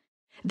Seligman.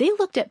 They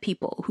looked at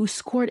people who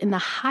scored in the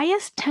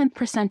highest 10th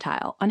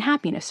percentile on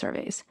happiness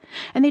surveys,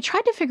 and they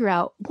tried to figure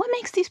out what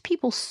makes these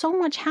people so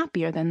much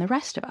happier than the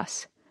rest of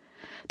us.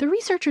 The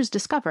researchers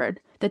discovered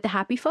that the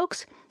happy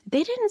folks,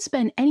 they didn't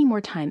spend any more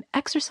time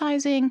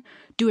exercising,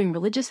 doing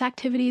religious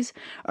activities,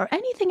 or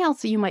anything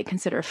else that you might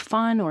consider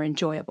fun or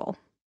enjoyable.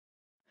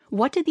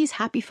 What did these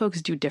happy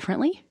folks do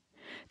differently?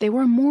 They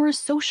were more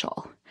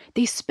social.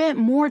 They spent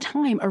more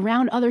time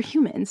around other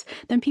humans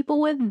than people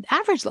with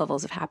average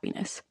levels of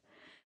happiness.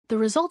 The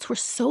results were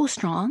so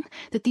strong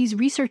that these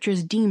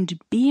researchers deemed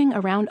being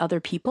around other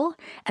people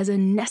as a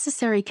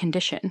necessary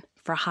condition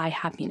for high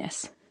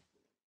happiness.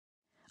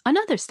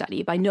 Another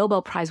study by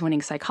Nobel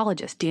Prize-winning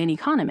psychologist Danny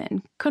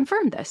Kahneman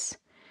confirmed this.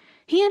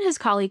 He and his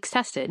colleagues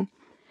tested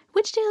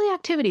which daily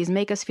activities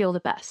make us feel the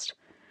best.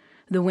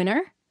 The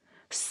winner?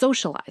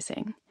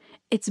 Socializing.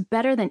 It's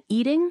better than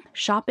eating,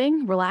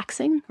 shopping,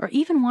 relaxing, or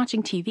even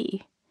watching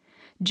TV.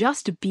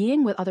 Just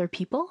being with other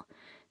people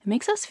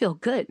makes us feel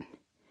good,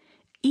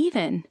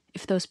 even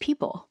if those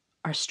people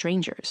are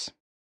strangers.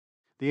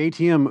 The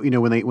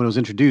ATM, when it was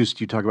introduced,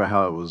 you talk about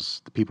how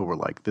the people were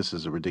like, "This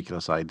is a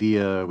ridiculous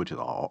idea," which is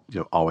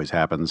always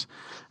happens.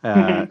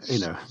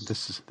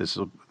 This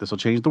will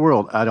change the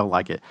world. I don't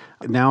like it.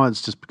 Now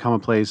it's just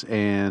commonplace,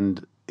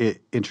 and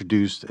it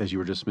introduced, as you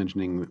were just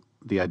mentioning,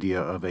 the idea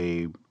of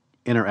a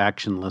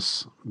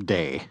interactionless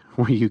day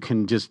where you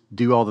can just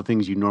do all the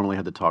things you normally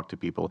had to talk to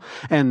people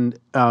and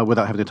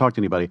without having to talk to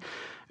anybody.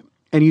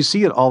 And you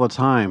see it all the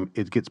time.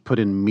 It gets put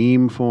in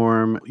meme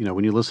form.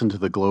 When you listen to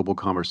the global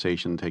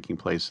conversation taking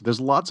place,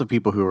 there's lots of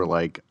people who are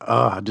like,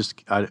 I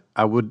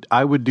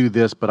would do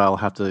this, but I'll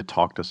have to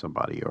talk to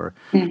somebody. Or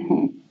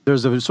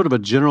there's a sort of a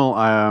general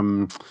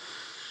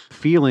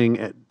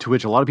feeling to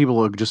which a lot of people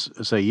will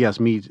just say, yes,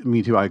 me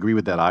too. I agree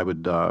with that.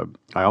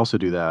 I also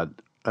do that.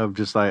 Of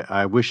just,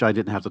 I wish I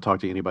didn't have to talk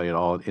to anybody at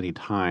all at any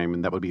time,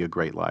 and that would be a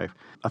great life.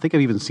 I think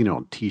I've even seen it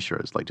on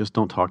T-shirts, like, just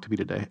don't talk to me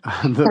today.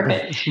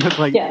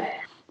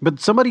 But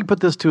somebody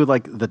put this to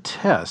the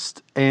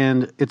test,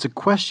 and it's a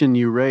question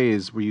you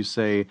raise where you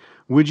say,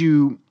 would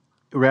you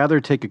rather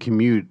take a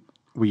commute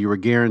where you were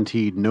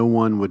guaranteed no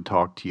one would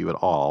talk to you at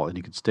all and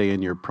you could stay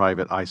in your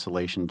private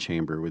isolation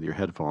chamber with your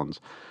headphones,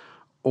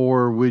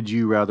 or would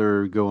you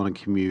rather go on a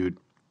commute?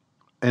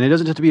 And it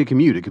doesn't have to be a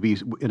commute. It could be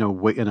in a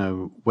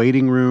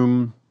waiting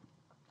room.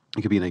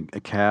 It could be in a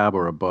cab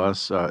or a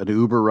bus, an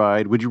Uber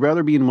ride. Would you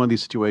rather be in one of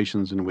these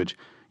situations in which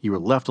you were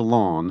left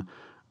alone,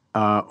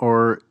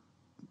 or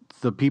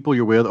the people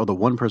you're with or the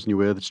one person you're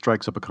with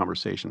strikes up a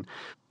conversation?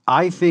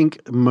 I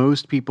think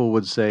most people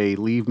would say,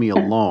 leave me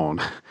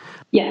alone.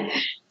 Yeah.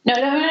 No,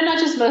 not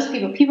just most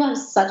people. People have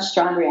such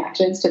strong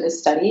reactions to this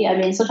study. I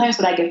mean, sometimes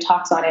when I give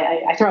talks on it,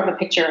 I throw up a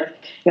picture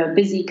of, a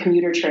busy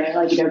commuter train,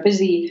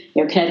 busy,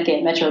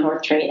 Connecticut Metro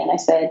North train. And I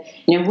said,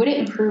 would it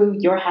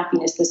improve your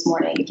happiness this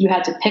morning if you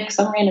had to pick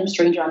some random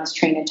stranger on this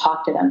train and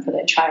talk to them for the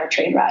entire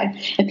train ride?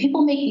 And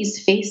people make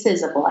these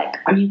faces of like,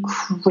 are you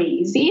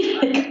crazy?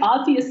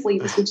 Obviously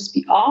this would just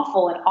be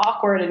awful and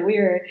awkward and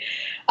weird.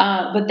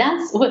 But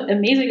that's what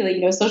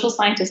amazingly, social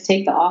scientists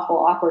take the awful,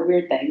 awkward,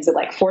 weird things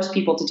and force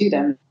people to do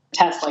them.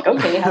 Test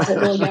okay, how's it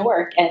really going to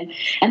work? And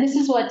this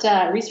is what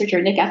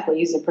researcher Nick Efley,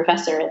 who's a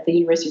professor at the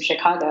University of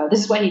Chicago, this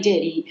is what he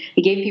did.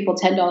 He gave people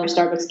 $10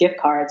 Starbucks gift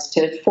cards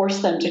to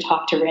force them to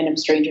talk to random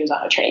strangers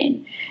on a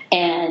train.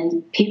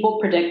 And people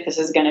predict this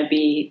is going to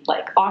be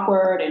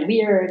awkward and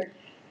weird.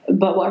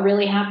 But what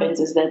really happens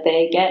is that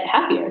they get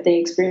happier. They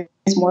experience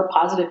more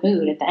positive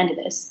mood at the end of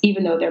this,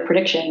 even though their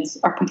predictions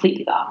are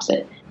completely the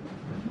opposite.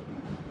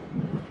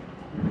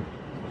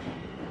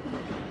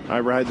 I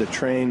ride the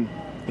train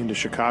into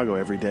Chicago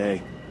every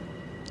day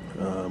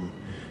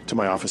to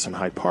my office in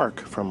Hyde Park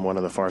from one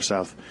of the far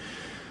south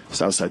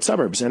side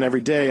suburbs. And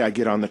every day I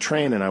get on the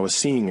train and I was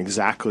seeing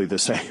exactly the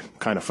same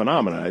kind of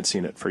phenomena. I'd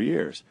seen it for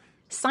years.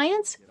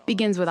 Science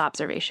begins with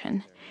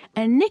observation.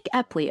 And Nick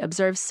Epley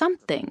observes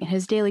something in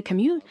his daily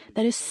commute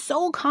that is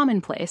so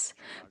commonplace,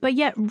 but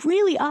yet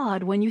really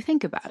odd when you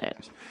think about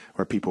it.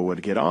 Where people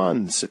would get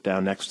on, sit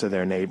down next to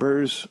their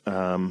neighbors,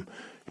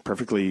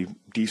 perfectly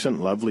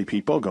decent, lovely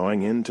people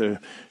going into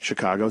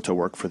Chicago to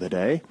work for the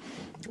day.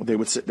 They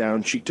would sit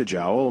down cheek to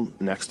jowl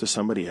next to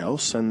somebody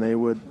else, and they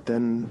would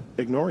then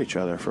ignore each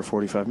other for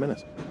 45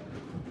 minutes.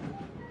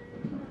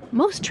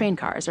 Most train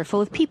cars are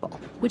full of people,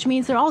 which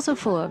means they're also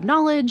full of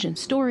knowledge and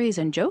stories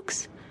and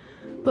jokes.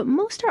 But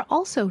most are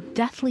also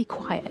deathly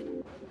quiet.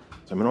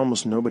 I mean,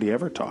 almost nobody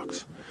ever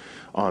talks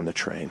on the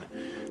train.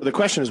 The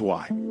question is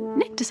why?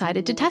 Nick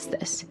decided to test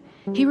this.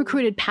 He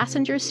recruited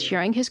passengers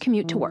sharing his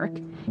commute to work.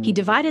 He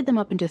divided them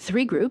up into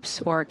 3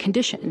 groups, or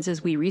conditions,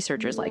 as we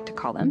researchers like to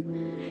call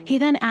them. He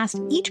then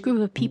asked each group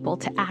of people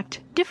to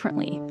act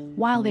differently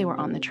while they were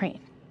on the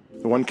train.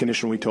 The one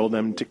condition, we told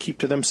them to keep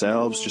to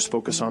themselves, just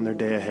focus on their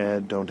day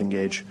ahead, don't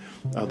engage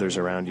others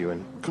around you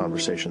in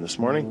conversation this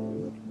morning.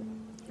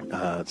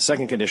 The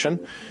second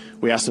condition,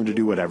 we asked them to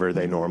do whatever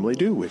they normally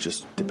do, which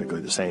is typically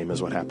the same as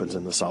what happens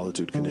in the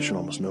solitude condition.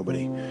 Almost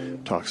nobody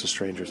talks to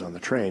strangers on the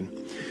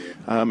train.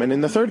 And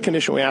in the third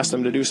condition, we asked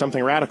them to do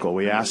something radical.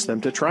 We asked them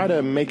to try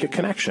to make a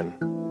connection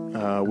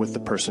with the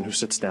person who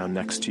sits down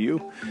next to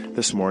you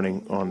this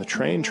morning on the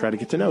train, try to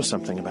get to know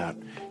something about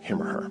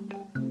him or her.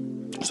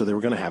 So they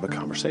were going to have a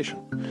conversation.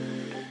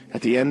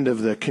 At the end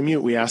of the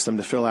commute, we asked them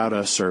to fill out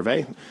a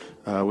survey.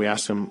 We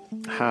asked them,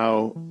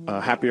 how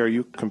happy are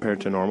you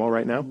compared to normal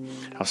right now?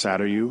 How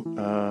sad are you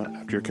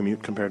after your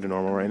commute compared to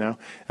normal right now?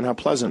 And how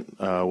pleasant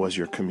was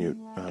your commute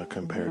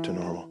compared to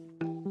normal?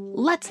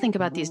 Let's think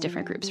about these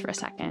different groups for a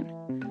second.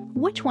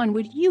 Which one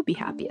would you be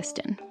happiest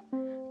in?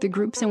 The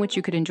groups in which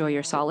you could enjoy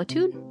your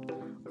solitude?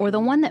 Or the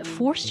one that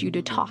forced you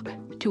to talk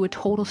to a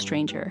total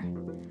stranger?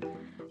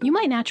 You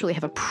might naturally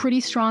have a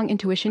pretty strong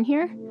intuition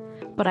here,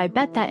 but I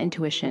bet that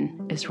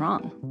intuition is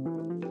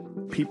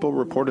wrong. People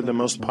reported the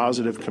most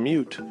positive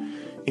commute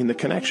in the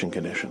connection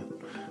condition,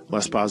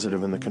 less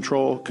positive in the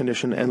control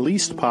condition, and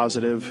least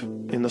positive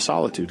in the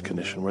solitude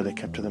condition, where they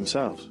kept to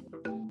themselves.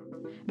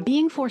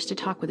 Being forced to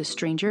talk with a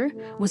stranger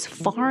was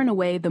far and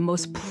away the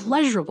most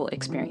pleasurable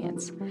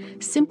experience.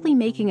 Simply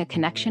making a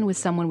connection with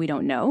someone we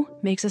don't know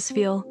makes us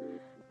feel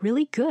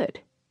really good.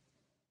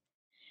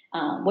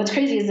 What's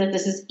crazy is that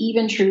this is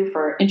even true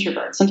for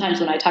introverts. Sometimes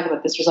when I talk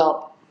about this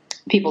result,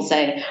 people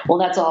say, well,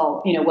 that's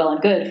all, well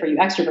and good for you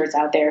extroverts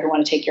out there who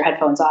want to take your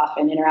headphones off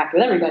and interact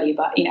with everybody,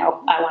 but,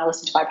 I want to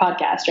listen to my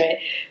podcast, right?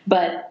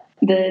 But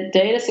the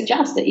data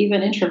suggests that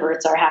even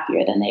introverts are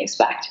happier than they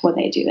expect when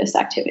they do this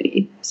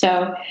activity.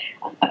 So,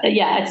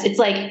 it's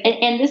like,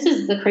 and this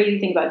is the crazy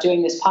thing about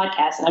doing this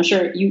podcast, and I'm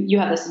sure you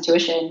have this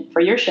intuition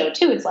for your show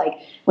too. It's like,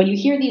 when you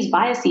hear these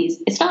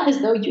biases, it's not as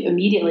though you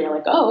immediately are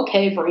like, oh,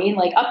 okay, brain,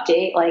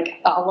 update,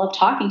 I love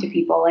talking to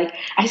people.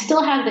 I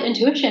still have the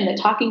intuition that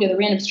talking to the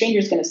random stranger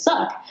is going to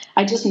suck.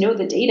 I just know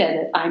the data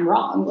that I'm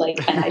wrong,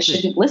 and I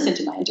shouldn't listen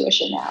to my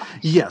intuition now.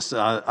 Yes,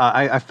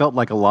 I felt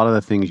like a lot of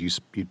the things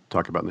you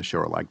talk about in the show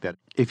are like that.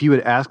 If you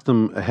had asked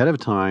them ahead of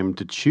time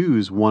to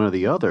choose one or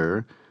the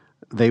other,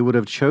 they would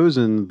have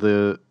chosen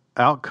the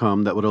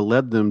outcome that would have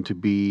led them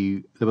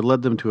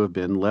to have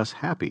been less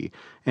happy.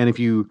 And if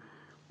you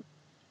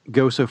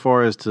go so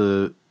far as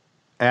to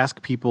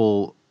ask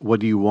people,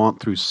 what do you want,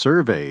 through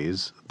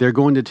surveys, they're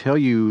going to tell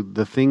you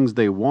the things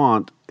they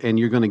want, and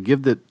you're going to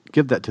give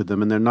that to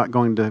them, and they're not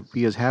going to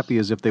be as happy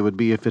as if they would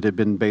be if it had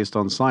been based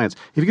on science.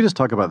 If you could just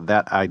talk about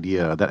that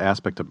idea, that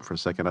aspect of it for a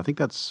second, I think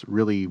that's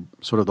really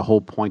sort of the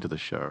whole point of the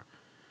show.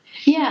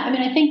 Yeah,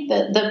 I think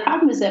the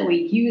problem is that we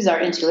use our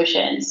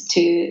intuitions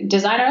to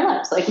design our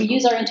lives. We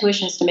use our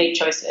intuitions to make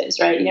choices,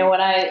 right?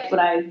 When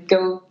I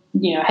go,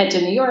 head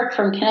to New York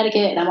from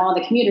Connecticut and I'm on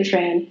the commuter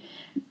train,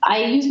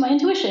 I use my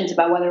intuitions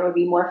about whether it would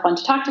be more fun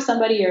to talk to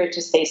somebody or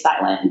to stay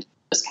silent,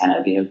 just kind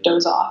of,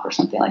 doze off or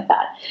something like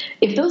that.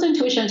 If those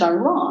intuitions are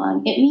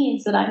wrong, it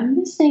means that I'm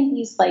missing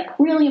these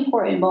really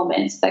important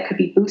moments that could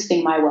be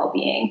boosting my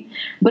well-being.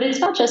 But it's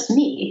not just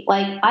me.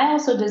 I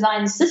also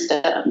design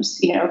systems,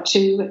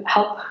 to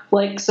help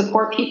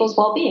support people's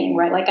well-being,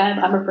 right?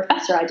 I'm a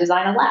professor, I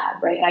design a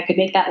lab, right? And I could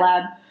make that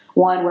lab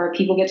one where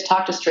people get to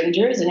talk to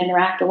strangers and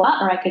interact a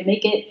lot, or I could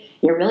make it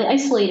really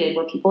isolated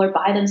where people are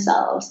by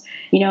themselves,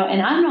 and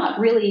I'm not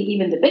really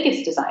even the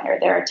biggest designer.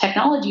 There are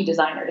technology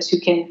designers who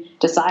can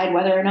decide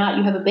whether or not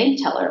you have a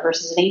bank teller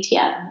versus an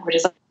ATM, or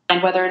design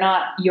whether or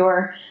not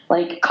your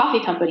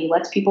coffee company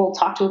lets people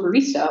talk to a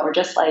barista, or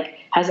just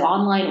has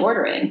online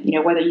ordering,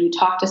 whether you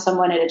talk to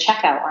someone at a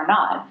checkout or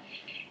not.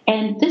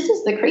 And this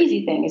is the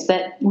crazy thing, is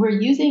that we're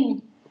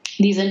using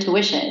these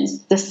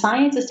intuitions, the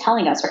science is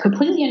telling us, are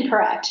completely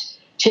incorrect,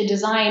 to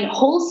design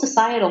whole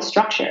societal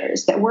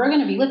structures that we're going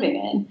to be living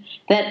in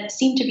that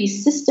seem to be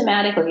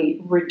systematically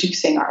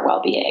reducing our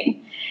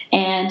well-being.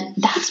 And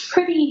that's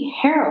pretty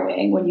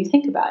harrowing when you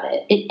think about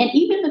it. And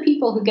even the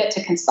people who get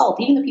to consult,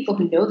 even the people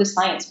who know the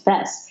science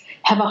best,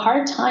 have a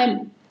hard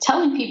time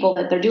telling people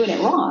that they're doing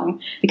it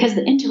wrong because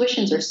the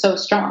intuitions are so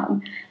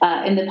strong.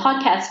 In the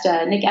podcast,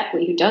 Nick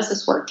Epley, who does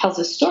this work, tells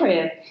a story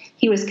of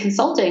he was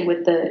consulting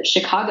with the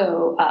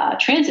Chicago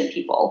transit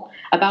people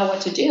about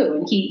what to do.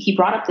 And he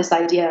brought up this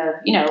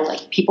idea of,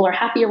 like people are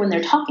happier when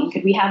they're talking.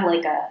 Could we have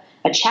like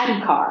a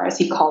chatty car, as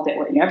he called it,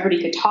 where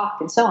everybody could talk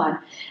and so on?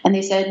 And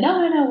they said,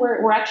 no,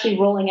 we're actually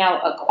rolling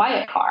out a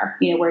quiet car,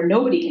 where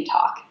nobody can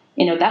talk.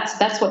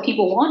 That's what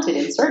people wanted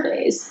in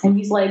surveys. And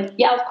he's like,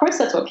 yeah, of course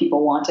that's what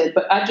people wanted,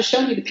 but I've just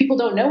shown you that people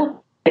don't know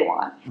what they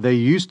want. There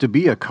used to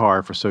be a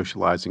car for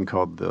socializing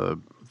called the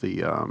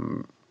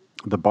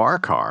bar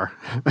car.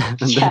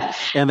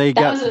 and they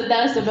got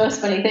that was the most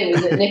funny thing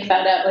was that Nick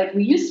found out, like,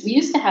 we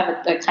used to have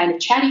a kind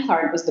of chatty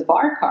car. It was the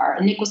bar car,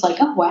 and Nick was like,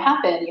 oh, what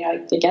happened?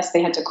 I guess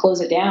they had to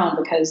close it down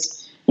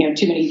because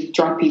too many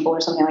drunk people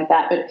or something like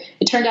that. But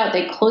it turned out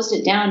they closed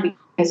it down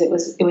because it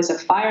was a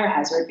fire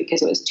hazard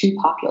because it was too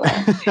popular.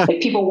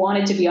 Like people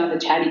wanted to be on the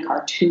chatty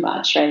car too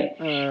much, right?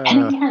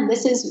 And again,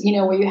 this is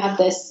where you have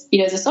this.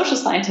 As a social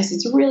scientist,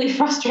 it's really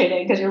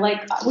frustrating because you're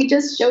like, we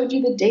just showed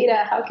you the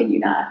data. How can you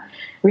not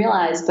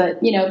realize?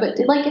 But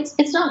like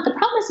it's not. The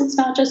problem is it's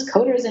not just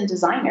coders and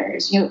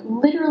designers.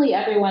 Literally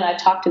everyone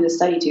I've talked to this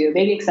study to,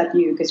 maybe except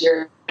you because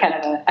you're kind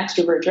of an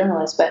extrovert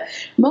journalist, but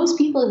most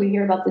people who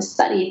hear about this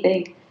study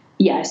think,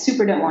 yeah, I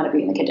super don't want to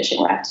be in the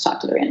condition where I have to talk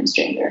to the random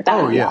stranger.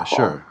 That would be awful.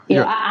 Sure.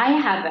 I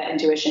have that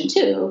intuition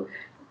too,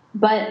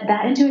 but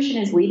that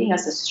intuition is leading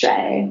us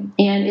astray,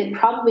 and it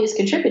probably is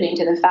contributing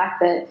to the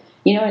fact that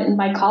in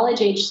my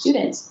college-age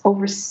students,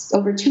 over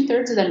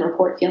 2/3 of them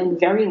report feeling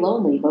very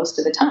lonely most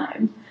of the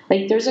time.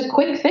 Like there's a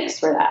quick fix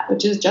for that,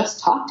 which is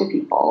just talk to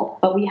people.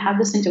 But we have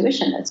this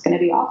intuition that's going to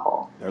be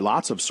awful. There are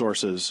lots of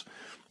sources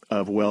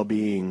of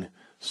well-being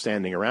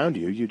standing around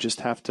you. You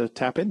just have to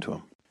tap into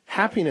them.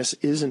 Happiness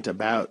isn't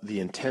about the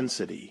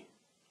intensity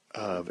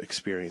of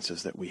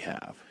experiences that we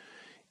have.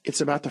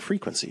 It's about the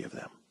frequency of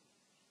them.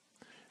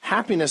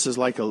 Happiness is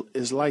like a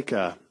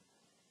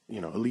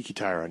leaky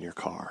tire on your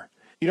car.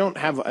 You don't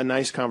have a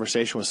nice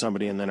conversation with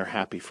somebody and then are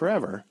happy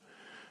forever.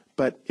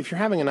 But if you're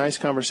having a nice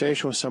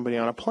conversation with somebody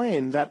on a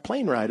plane, that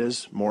plane ride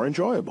is more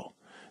enjoyable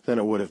than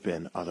it would have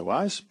been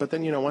otherwise. But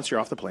then, once you're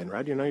off the plane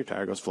ride, your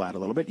tire goes flat a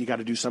little bit. You got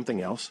to do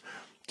something else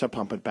to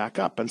pump it back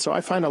up. And so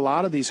I find a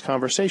lot of these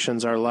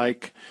conversations are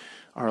like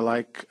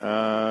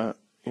air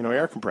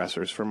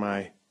compressors for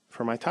my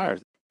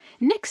tires.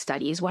 Nick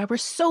studies why we're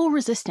so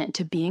resistant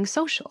to being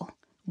social.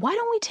 Why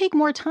don't we take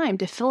more time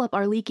to fill up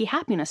our leaky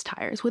happiness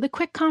tires with a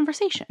quick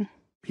conversation?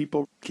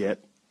 People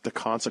get the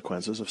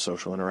consequences of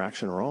social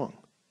interaction wrong,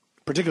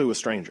 particularly with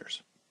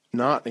strangers.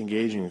 Not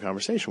engaging in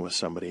conversation with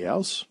somebody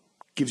else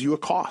gives you a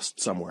cost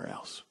somewhere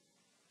else.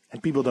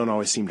 And people don't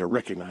always seem to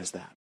recognize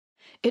that.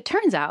 It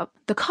turns out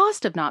the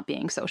cost of not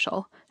being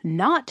social,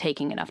 not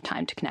taking enough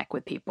time to connect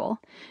with people,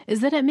 is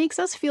that it makes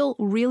us feel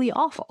really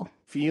awful.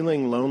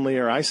 Feeling lonely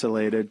or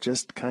isolated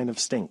just kind of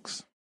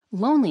stinks.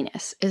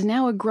 Loneliness is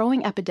now a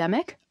growing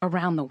epidemic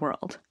around the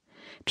world.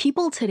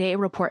 People today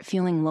report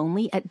feeling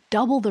lonely at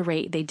double the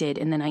rate they did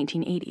in the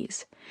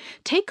 1980s.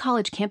 Take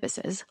college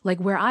campuses, like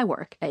where I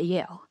work at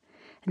Yale.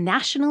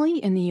 Nationally,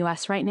 in the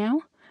U.S. right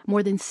now,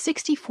 more than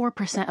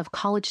 64% of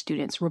college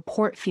students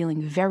report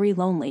feeling very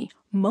lonely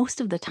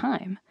most of the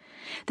time.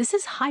 This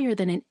is higher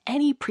than in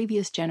any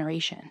previous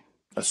generation.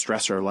 A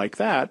stressor like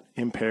that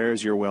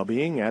impairs your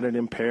well-being and it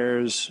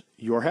impairs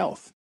your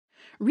health.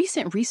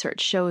 Recent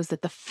research shows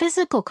that the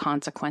physical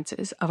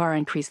consequences of our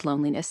increased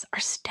loneliness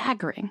are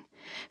staggering.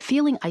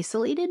 Feeling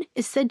isolated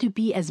is said to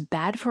be as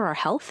bad for our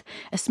health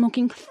as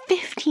smoking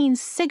 15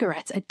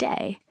 cigarettes a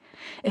day.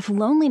 If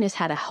loneliness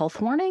had a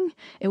health warning,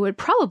 it would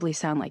probably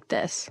sound like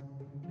this.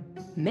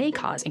 May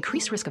cause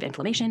increased risk of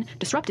inflammation,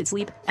 disrupted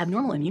sleep,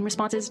 abnormal immune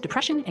responses,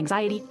 depression,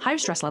 anxiety, higher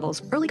stress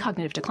levels, early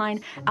cognitive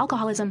decline,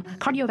 alcoholism,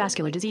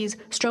 cardiovascular disease,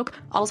 stroke,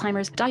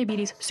 Alzheimer's,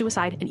 diabetes,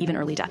 suicide, and even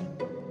early death.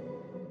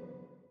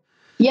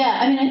 Yeah,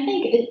 I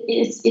think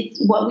it's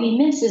what we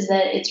miss is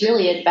that it's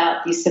really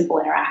about these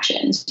simple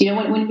interactions.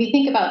 When we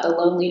think about the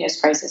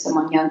loneliness crisis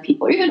among young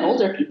people, or even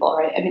older people,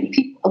 right?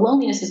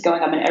 Loneliness is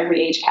going up in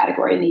every age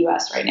category in the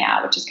U.S. right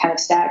now, which is kind of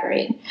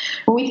staggering.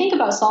 When we think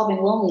about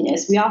solving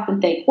loneliness, we often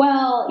think,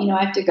 well,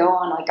 I have to go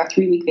on like a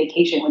 3-week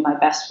vacation with my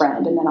best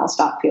friend and then I'll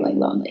stop feeling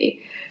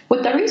lonely.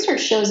 What the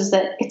research shows is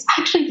that it's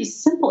actually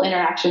these simple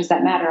interactions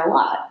that matter a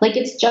lot. Like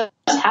it's just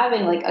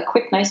having like a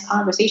quick, nice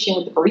conversation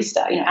with the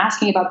barista,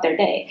 asking about their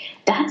day.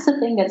 That's the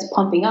thing that's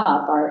pumping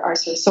up our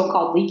sort of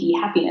so-called leaky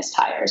happiness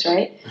tires,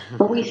 right?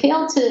 But we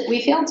fail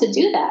to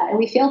do that, and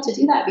we fail to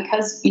do that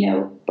because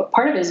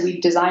part of it is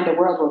we've designed a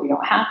world where we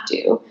don't have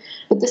to.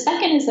 But the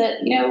second is that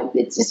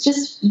it's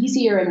just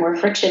easier and more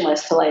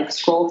frictionless to like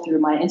scroll through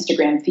my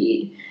Instagram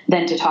feed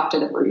than to talk to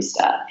the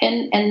barista,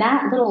 and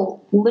that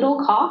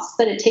little cost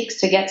that it takes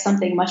to get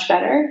something much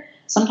better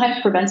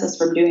sometimes prevents us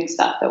from doing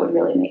stuff that would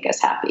really make us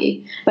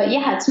happy. But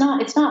yeah, it's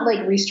not like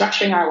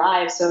restructuring our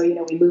lives. So, we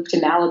move to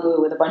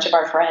Malibu with a bunch of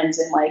our friends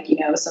in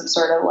some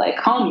sort of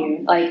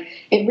commune.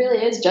 It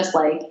really is just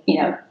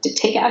to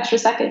take an extra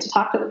second to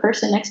talk to the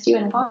person next to you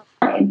in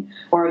line,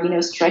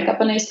 or, strike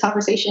up a nice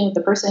conversation with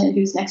the person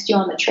who's next to you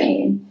on the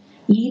train.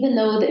 Even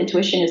though the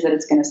intuition is that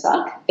it's going to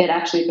suck, it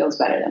actually feels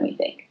better than we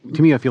think.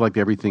 To me, I feel like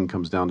everything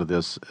comes down to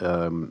this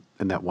in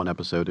that one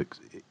episode,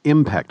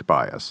 impact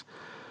bias.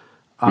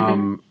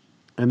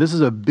 And this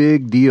is a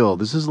big deal.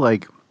 This is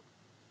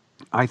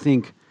I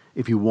think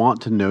if you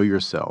want to know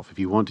yourself, if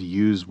you want to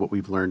use what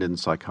we've learned in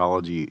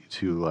psychology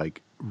to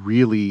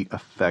really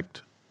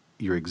affect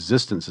your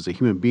existence as a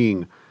human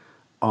being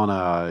on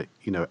a,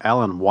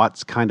 Alan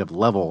Watts kind of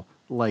level,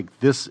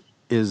 this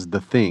is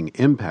the thing,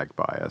 impact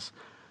bias.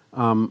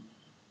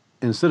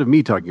 Instead of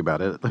me talking about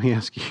it, let me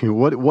ask you,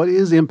 what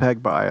is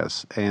impact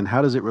bias and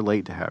how does it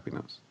relate to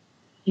happiness?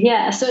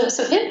 Yeah, so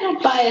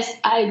impact bias,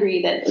 I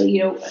agree that,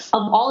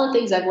 of all the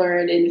things I've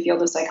learned in the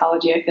field of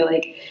psychology, I feel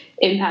like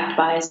impact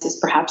bias is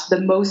perhaps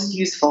the most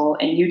useful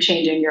in you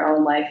changing your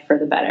own life for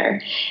the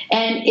better.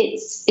 And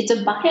it's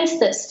a bias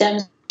that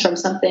stems from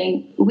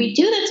something we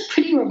do that's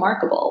pretty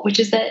remarkable,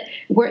 which is that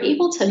we're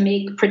able to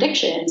make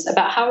predictions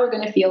about how we're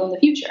going to feel in the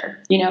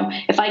future.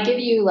 If I give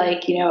you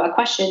a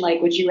question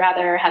would you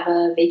rather have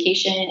a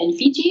vacation in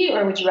Fiji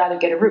or would you rather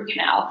get a root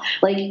canal?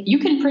 You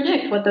can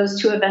predict what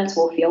those two events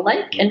will feel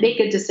like and make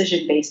a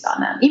decision based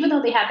on them, even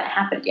though they haven't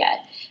happened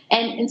yet.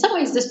 And in some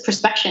ways, this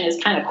perspection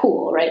is kind of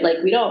cool, right?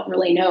 We don't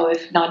really know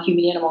if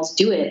non-human animals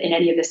do it in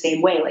any of the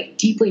same way,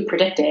 deeply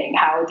predicting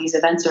how these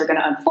events are going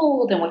to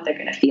unfold and what they're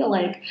going to feel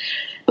like.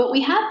 But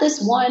we have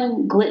this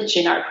one glitch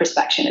in our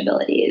perspection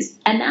abilities,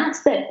 and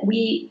that's that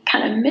we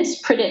kind of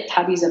mispredict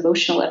how these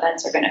emotional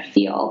events are going to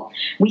feel.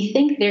 We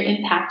think their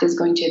impact is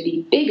going to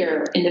be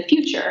bigger in the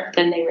future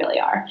than they really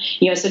are.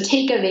 So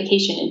take a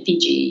vacation in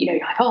Fiji. You're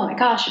like, oh my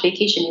gosh, a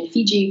vacation in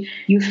Fiji.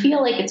 You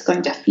feel like it's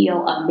going to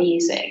feel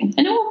amazing,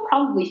 and it will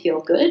probably feel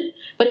good,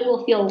 but it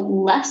will feel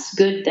less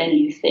good than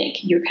you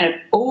think. You're kind of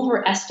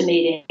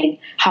overestimating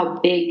how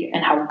big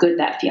and how good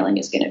that feeling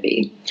is going to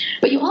be.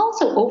 But you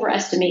also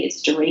overestimate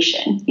its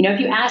duration. If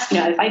you ask,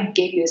 if I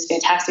gave you this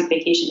fantastic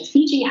vacation to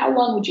Fiji, how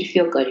long would you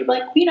feel good? You're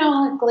like,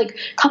 a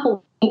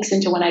couple weeks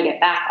into when I get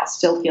back, I'll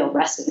still feel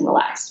rested and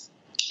relaxed.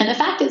 And the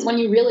fact is, when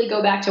you really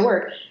go back to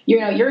work,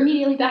 you're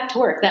immediately back to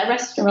work. That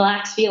rest and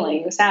relax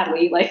feeling,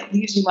 sadly,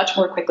 leaves you much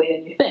more quickly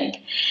than you think.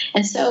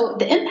 And so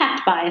the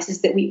impact bias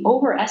is that we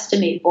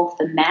overestimate both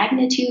the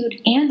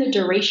magnitude and the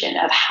duration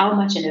of how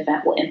much an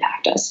event will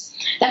impact us.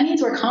 That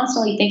means we're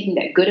constantly thinking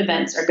that good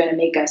events are going to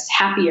make us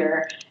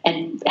happier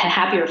and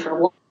happier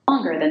for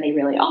longer than they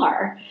really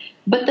are.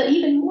 But the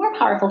even more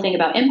powerful thing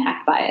about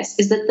impact bias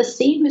is that the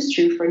same is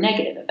true for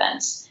negative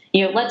events.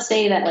 Let's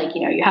say that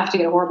you have to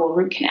get a horrible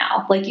root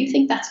canal. You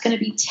think that's going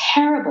to be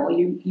terrible.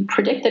 You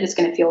predict that it's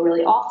going to feel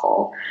really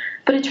awful.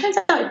 But it turns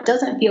out it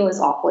doesn't feel as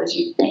awful as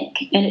you think.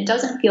 And it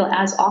doesn't feel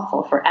as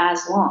awful for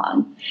as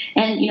long.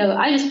 And,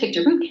 I just picked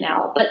a root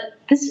canal, but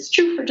this is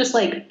true for just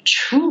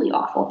truly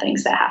awful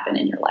things that happen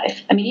in your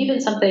life. I mean,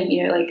 even something,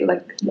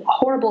 like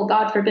horrible,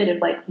 God forbid,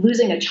 of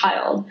losing a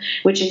child,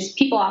 which is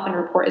people often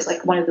report as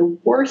one of the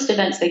worst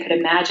events they could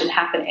imagine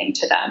happening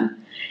to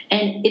them.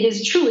 And it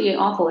is truly an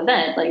awful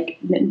event.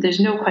 There's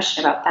no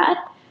question about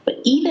that. But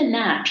even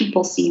that,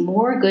 people see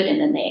more good in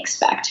than they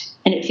expect.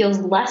 And it feels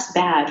less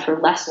bad for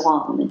less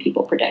long than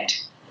people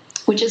predict,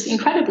 which is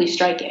incredibly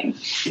striking.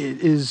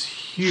 It is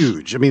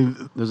huge. I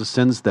mean, there's a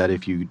sense that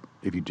if you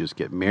just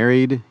get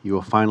married, you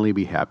will finally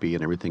be happy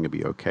and everything will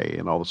be okay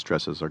and all the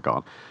stresses are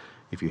gone.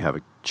 If you have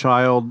a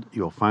child,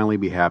 you'll finally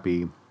be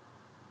happy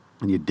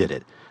and you did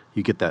it.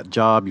 You get that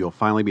job, you'll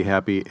finally be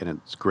happy and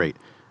it's great.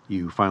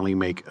 You finally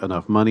make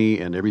enough money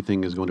and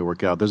everything is going to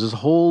work out. There's this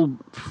whole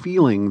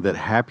feeling that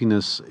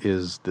happiness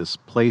is this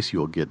place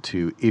you'll get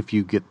to if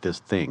you get this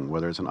thing,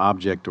 whether it's an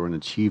object or an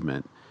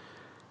achievement.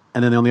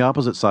 And then on the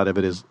opposite side of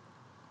it is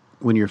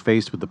when you're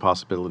faced with the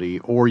possibility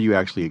or you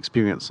actually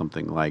experience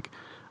something like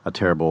a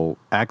terrible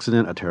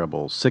accident, a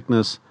terrible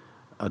sickness,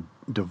 a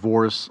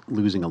divorce,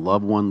 losing a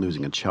loved one,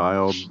 losing a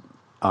child,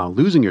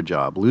 losing your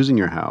job, losing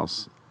your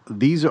house.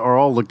 These are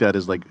all looked at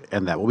as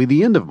and that will be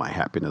the end of my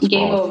happiness.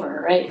 Game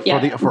over, right?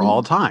 Yeah. For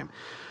all time.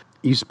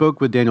 You spoke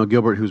with Daniel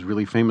Gilbert, who's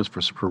really famous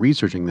for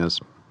researching this.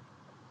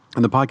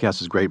 And the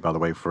podcast is great, by the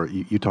way,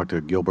 you talk to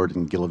Gilbert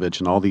and Gilovich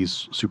and all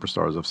these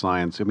superstars of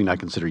science. I mean, I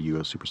consider you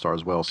a superstar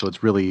as well. So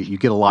it's really, you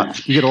get a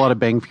lot of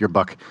bang for your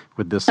buck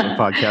with this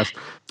podcast.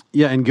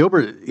 Yeah. And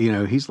Gilbert,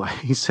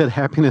 he said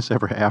happiness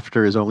ever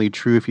after is only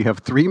true if you have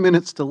 3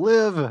 minutes to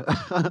live.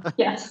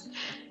 Yes.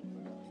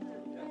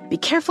 Be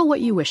careful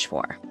what you wish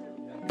for.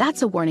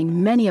 That's a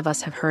warning many of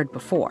us have heard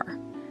before.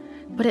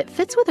 But it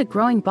fits with a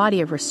growing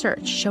body of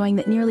research showing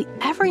that nearly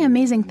every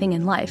amazing thing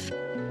in life,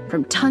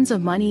 from tons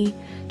of money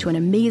to an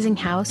amazing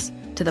house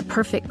to the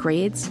perfect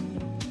grades,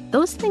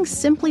 those things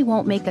simply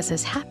won't make us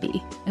as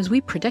happy as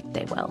we predict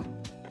they will.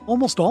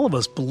 Almost all of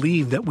us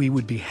believe that we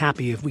would be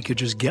happy if we could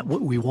just get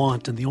what we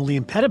want, and the only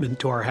impediment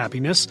to our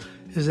happiness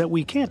is that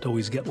we can't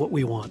always get what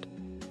we want.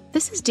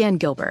 This is Dan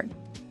Gilbert.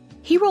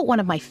 He wrote one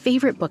of my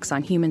favorite books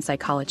on human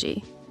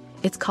psychology.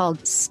 It's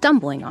called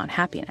Stumbling on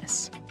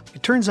Happiness.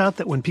 It turns out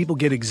that when people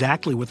get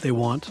exactly what they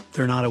want,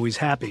 they're not always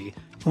happy.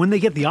 When they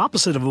get the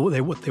opposite of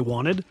what they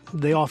wanted,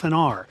 they often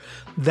are.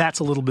 That's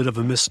a little bit of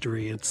a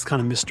mystery. It's the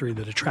kind of mystery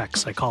that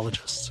attracts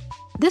psychologists.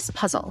 This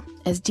puzzle,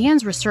 as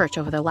Dan's research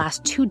over the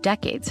last 2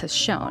 decades has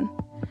shown,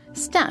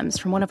 stems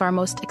from one of our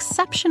most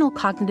exceptional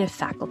cognitive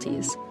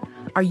faculties,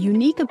 our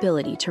unique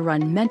ability to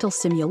run mental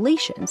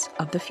simulations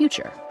of the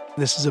future.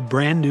 This is a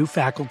brand new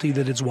faculty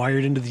that is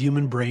wired into the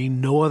human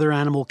brain. No other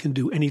animal can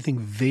do anything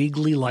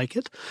vaguely like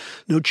it.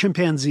 No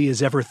chimpanzee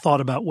has ever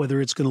thought about whether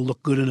it's going to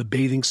look good in a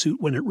bathing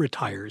suit when it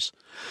retires.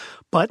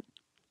 But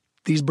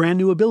these brand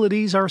new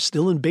abilities are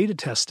still in beta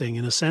testing.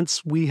 In a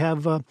sense, we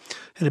have an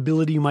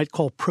ability you might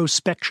call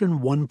prospection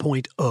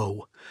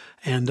 1.0,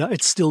 and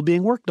it's still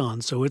being worked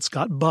on, so it's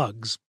got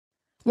bugs.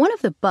 One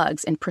of the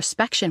bugs in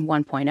prospection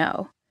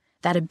 1.0,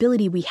 that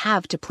ability we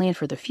have to plan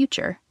for the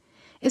future,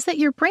 is that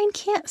your brain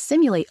can't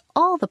simulate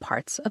all the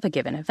parts of a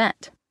given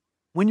event.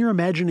 When you're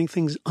imagining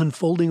things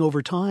unfolding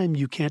over time,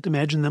 you can't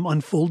imagine them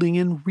unfolding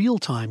in real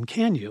time,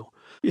 can you?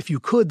 If you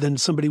could, then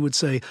somebody would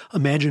say,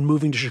 imagine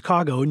moving to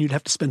Chicago, and you'd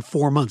have to spend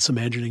 4 months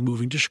imagining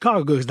moving to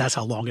Chicago, because that's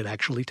how long it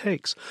actually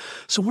takes.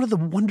 So one of the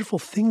wonderful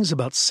things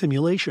about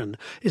simulation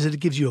is that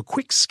it gives you a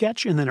quick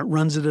sketch and then it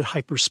runs it at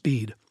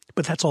hyperspeed.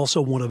 But that's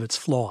also one of its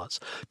flaws,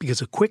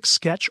 because a quick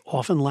sketch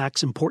often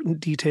lacks important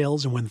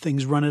details, and when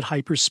things run at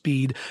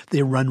hyperspeed,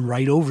 they run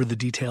right over the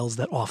details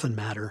that often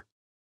matter.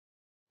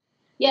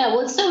 Yeah,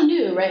 well, it's so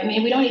new, right? I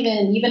mean, we don't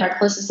even our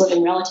closest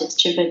living relatives,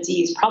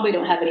 chimpanzees, probably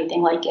don't have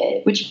anything like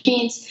it, which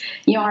means,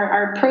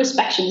 our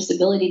prospection, this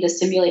ability to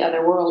simulate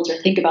other worlds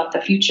or think about the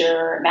future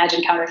or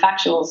imagine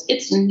counterfactuals,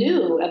 it's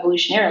new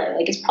evolutionarily.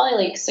 Like, it's probably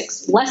like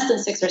less than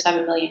 6 or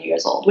 7 million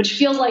years old, which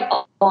feels like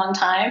a long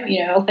time,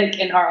 like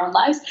in our own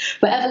lives,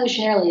 but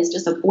evolutionarily is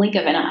just a blink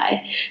of an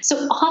eye.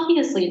 So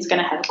obviously it's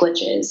going to have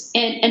glitches.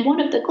 And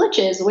one of the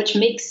glitches, which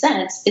makes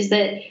sense, is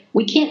that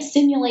we can't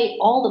simulate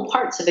all the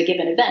parts of a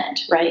given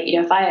event, right?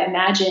 If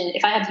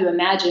I have you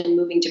imagine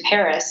moving to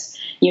Paris,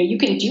 you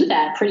can do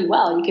that pretty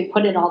well. You can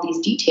put in all these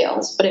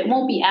details, but it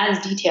won't be as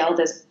detailed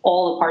as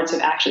all the parts of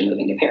actually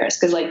moving to Paris,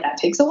 because that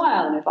takes a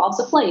while and involves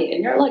a flight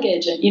and your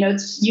luggage, and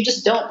you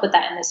just don't put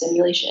that in the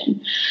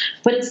simulation.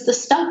 But it's the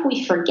stuff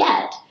we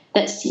forget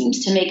that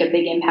seems to make a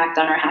big impact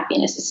on our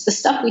happiness. It's the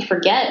stuff we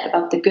forget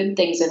about the good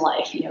things in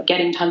life,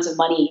 getting tons of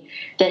money,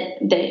 that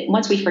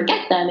once we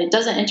forget them, it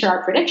doesn't enter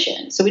our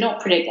prediction. So we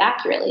don't predict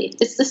accurately.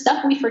 It's the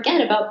stuff we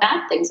forget about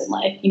bad things in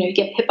life. You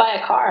get hit by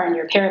a car and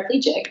you're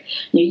paraplegic.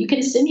 You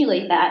can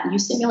simulate that, and you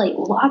simulate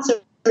lots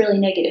of really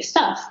negative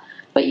stuff,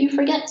 but you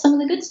forget some of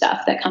the good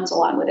stuff that comes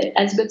along with it,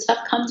 as good stuff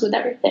comes with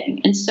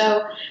everything. And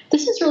so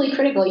this is really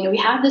critical. We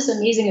have this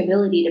amazing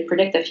ability to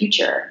predict the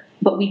future,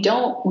 but we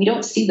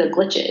don't see the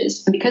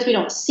glitches. And because we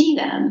don't see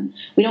them,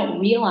 we don't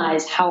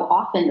realize how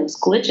often those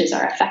glitches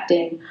are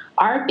affecting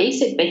our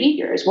basic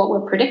behaviors, what we're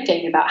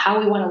predicting about how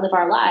we want to live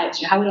our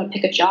lives, how we don't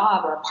pick a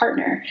job or a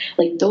partner.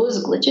 Like,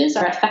 those glitches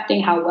are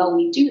affecting how well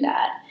we do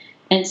that.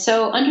 And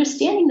so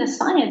understanding the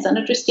science and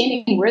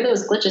understanding where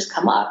those glitches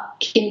come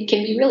up can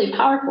be really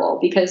powerful,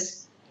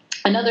 because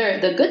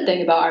the good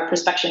thing about our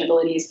prospection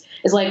abilities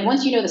is,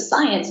 once you know the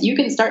science, you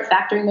can start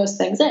factoring those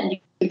things in. You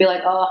can be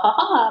like,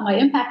 oh, my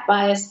impact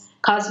bias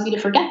caused me to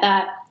forget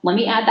that. Let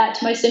me add that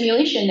to my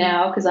simulation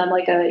now, because I'm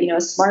like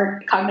a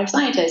smart cognitive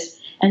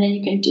scientist. And then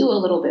you can do a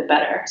little bit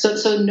better.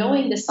 So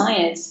knowing the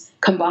science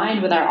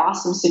combined with our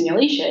awesome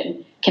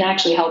simulation can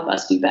actually help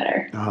us do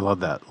better. Oh, I love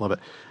that. Love it.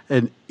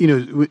 And,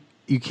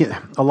 you can't,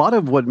 a lot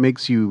of what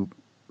makes you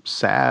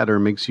sad or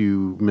makes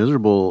you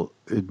miserable,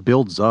 it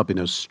builds up.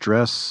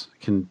 Stress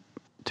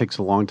takes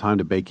a long time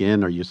to bake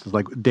in, or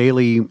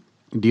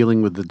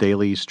dealing with the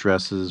daily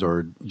stresses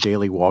or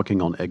daily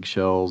walking on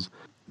eggshells.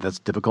 That's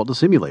difficult to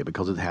simulate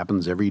because it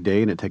happens every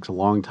day, and it takes a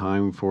long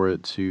time for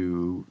it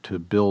to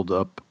build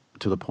up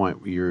to the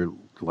point where you're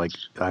like,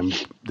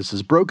 this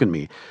has broken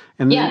me.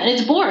 And and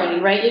it's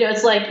boring, right?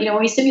 It's like, when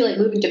we simulate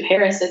moving to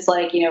Paris, it's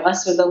like,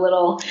 us with a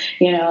little,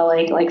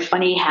 like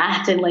funny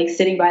hat and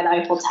sitting by the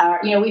Eiffel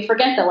Tower. We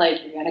forget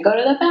that you're going to go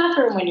to the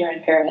bathroom when you're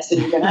in Paris, and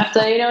you're going to have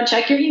to,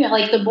 check your email.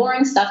 The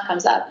boring stuff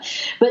comes up.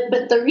 But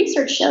the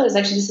research shows,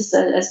 actually, this is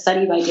a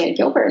study by Dan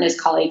Gilbert and his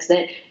colleagues,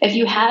 that if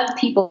you have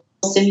people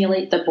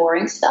simulate the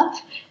boring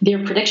stuff,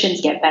 their predictions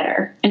get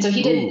better. And so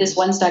he did this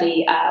one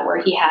study where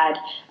he had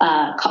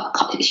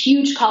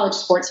huge college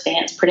sports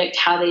fans predict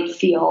how they'd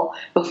feel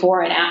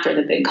before and after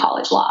the big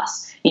college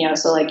loss.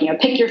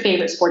 Pick your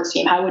favorite sports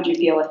team. How would you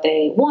feel if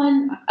they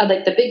won,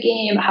 the big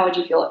game? How would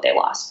you feel if they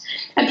lost?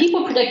 And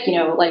people predict,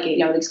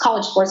 these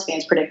college sports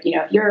fans predict,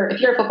 if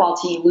your football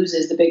team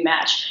loses the big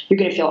match, you're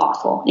going to feel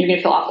awful. You're going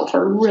to feel awful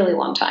for a really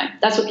long time.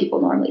 That's what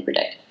people normally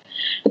predict.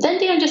 But then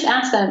Dan just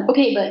asked them,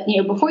 okay, but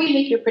before you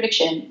make your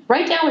prediction,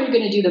 write down what you're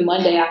going to do the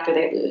Monday after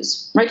they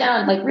lose. Write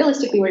down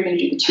realistically what you're going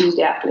to do the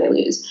Tuesday after they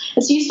lose.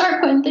 And so you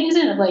start putting things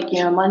in of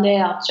Monday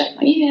I'll check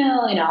my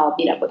email, I'll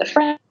meet up with a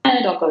friend,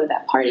 attend, don't go to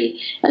that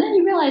party. And then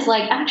you realize,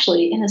 like,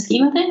 actually, in the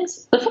scheme of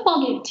things, the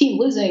football team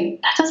losing,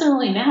 that doesn't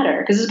really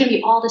matter because there's going to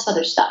be all this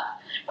other stuff.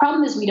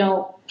 Problem is we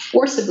don't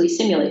forcibly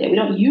simulate it. We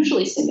don't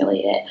usually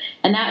simulate it.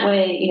 And that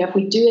way, if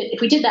we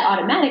did that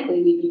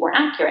automatically, we'd be more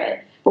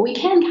accurate. But we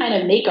can kind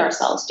of make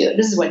ourselves do it.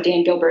 This is what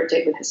Dan Gilbert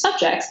did with his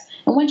subjects.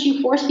 And once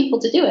you force people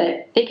to do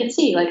it, they can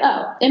see, like,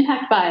 oh,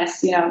 impact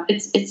bias,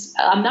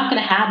 I'm not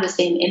going to have the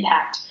same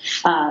impact,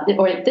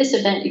 or this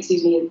event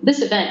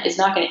is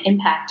not going to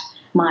impact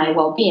my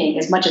well-being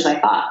as much as I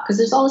thought, because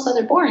there's all this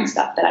other boring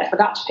stuff that I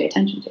forgot to pay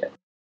attention to.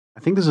 I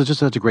think this is just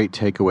such a great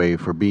takeaway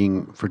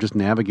for just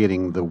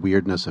navigating the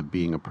weirdness of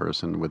being a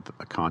person with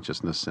a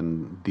consciousness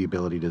and the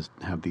ability to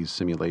have these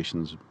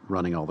simulations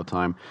running all the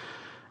time.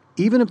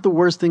 Even if the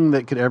worst thing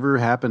that could ever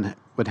happen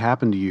would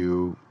happen to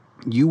you,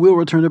 you will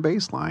return to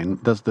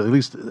baseline. At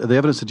least the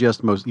evidence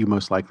suggests you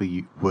most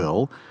likely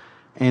will,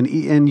 and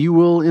you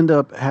will end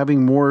up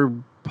having more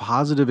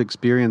positive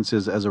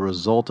experiences as a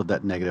result of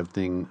that negative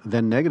thing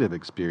than negative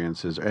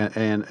experiences,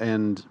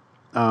 and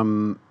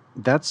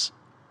that's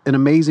an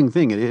amazing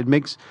thing.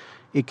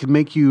 It can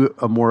make you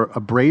a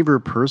braver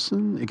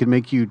person. It can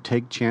make you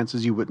take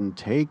chances you wouldn't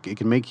take. It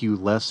can make you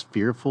less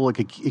fearful.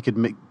 It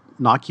could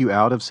knock you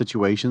out of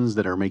situations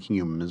that are making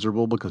you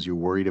miserable because you're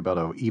worried about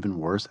an even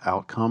worse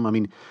outcome. I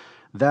mean,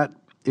 that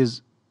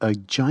is a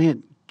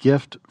giant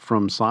gift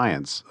from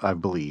science, I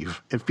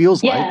believe. It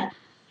feels like.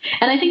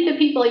 And I think the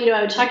people,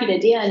 I was talking to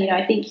Dan,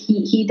 I think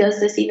he does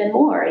this even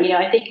more.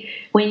 I think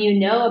when you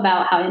know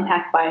about how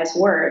impact bias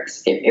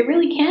works, it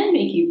really can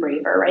make you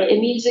braver, right? It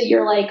means that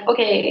you're like,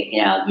 okay,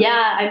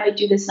 I might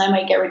do this and I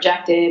might get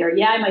rejected, or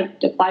I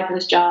might apply for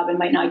this job and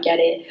might not get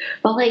it.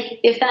 But like,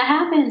 if that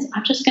happens,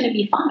 I'm just going to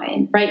be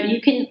fine, right?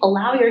 You can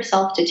allow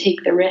yourself to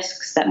take the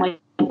risks that might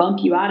bump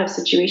you out of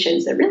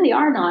situations that really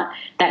are not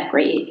that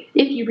great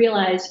if you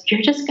realize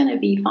you're just going to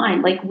be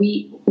fine. Like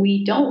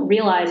we don't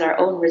realize our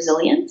own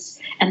resilience,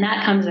 and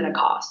that comes at a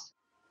cost.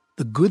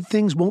 The good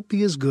things won't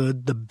be as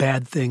good, the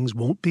bad things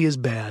won't be as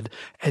bad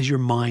as your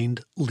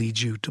mind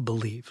leads you to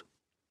believe.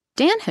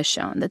 Dan has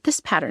shown that this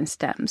pattern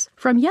stems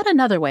from yet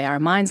another way our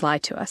minds lie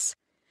to us.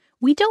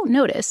 We don't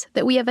notice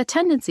that we have a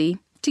tendency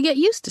to get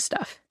used to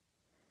stuff.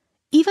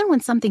 Even when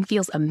something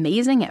feels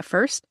amazing at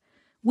first,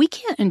 we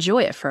can't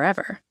enjoy it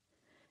forever.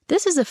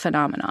 This is a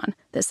phenomenon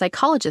that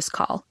psychologists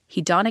call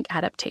hedonic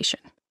adaptation.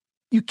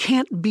 You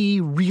can't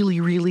be really,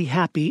 really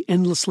happy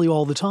endlessly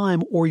all the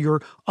time, or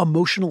your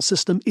emotional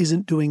system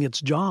isn't doing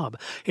its job.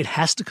 It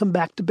has to come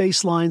back to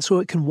baseline so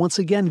it can once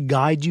again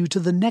guide you to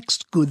the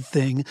next good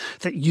thing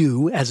that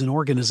you, as an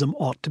organism,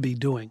 ought to be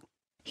doing.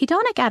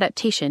 Hedonic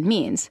adaptation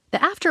means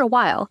that after a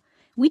while,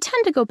 we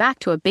tend to go back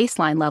to a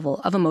baseline level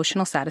of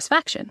emotional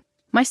satisfaction.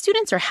 My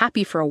students are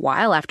happy for a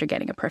while after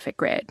getting a perfect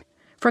grade.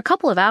 For a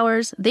couple of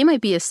hours, they might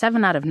be a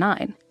 7 out of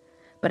 9.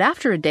 But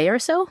after a day or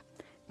so,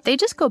 they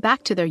just go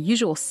back to their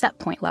usual set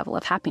point level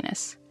of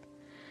happiness.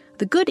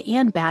 The good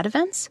and bad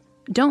events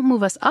don't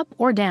move us up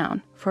or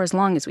down for as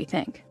long as we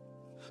think.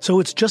 So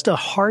it's just a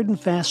hard and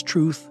fast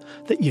truth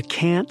that you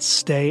can't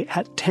stay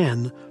at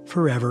 10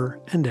 forever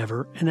and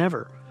ever and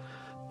ever.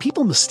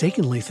 People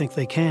mistakenly think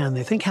they can.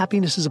 They think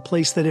happiness is a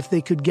place that if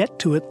they could get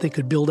to it, they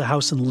could build a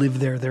house and live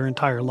there their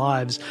entire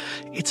lives.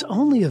 It's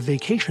only a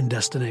vacation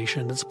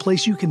destination. It's a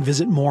place you can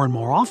visit more and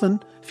more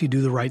often if you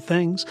do the right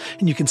things.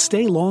 And you can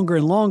stay longer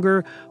and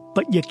longer,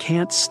 but you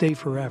can't stay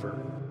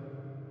forever.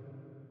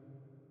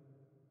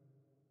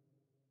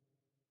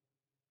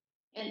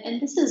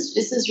 And this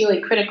is really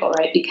critical,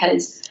 right?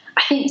 Because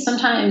I think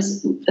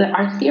sometimes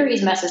our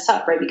theories mess us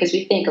up, right? Because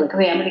we think like,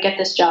 okay, I'm going to get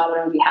this job and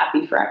I'm going to be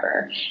happy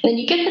forever. And then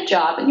you get the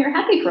job and you're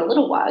happy for a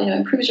little while, it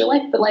improves your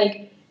life, but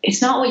like, it's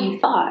not what you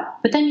thought.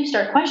 But then you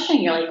start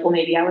questioning. You're like, well,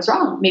 maybe I was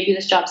wrong. Maybe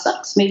this job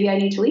sucks. Maybe I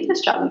need to leave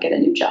this job and get a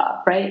new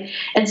job, right?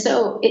 And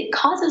so it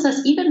causes us,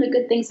 even the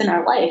good things in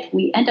our life,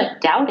 we end up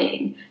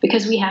doubting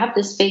because we have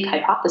this fake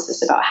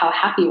hypothesis about how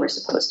happy we're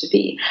supposed to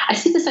be. I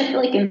see this, I feel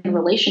like, in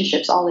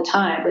relationships all the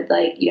time with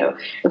like,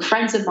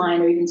 friends of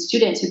mine or even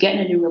students who get in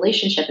a new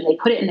relationship and they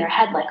put it in their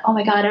head like, oh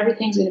my God,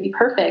 everything's going to be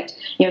perfect,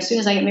 as soon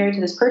as I get married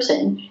to this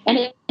person.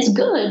 And it's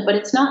good, but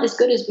it's not as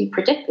good as we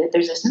predicted.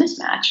 There's this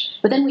mismatch.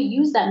 But then we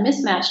use that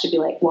mismatch to be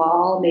like,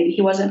 well, maybe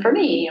he wasn't for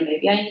me, or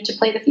maybe I need to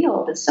play the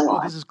field, and so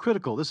on. This is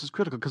critical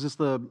because it's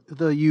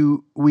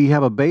we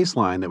have a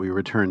baseline that we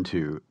return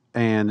to,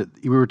 and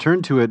you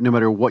return to it no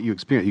matter what you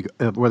experience.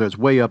 Whether it's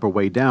way up or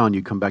way down,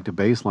 you come back to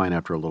baseline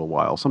after a little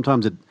while.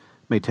 Sometimes it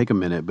may take a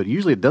minute, but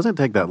usually it doesn't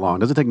take that long. It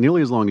doesn't take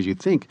nearly as long as you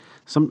think.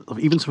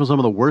 Even for some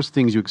of the worst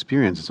things you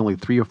experience, it's only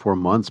 3 or 4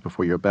 months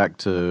before you're back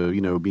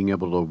to being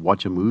able to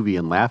watch a movie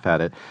and laugh at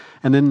it,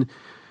 and then.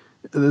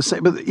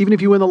 But even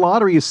if you win the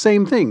lottery,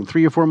 same thing.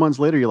 3 or 4 months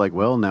later, you're like,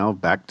 well, now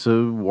back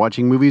to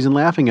watching movies and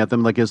laughing at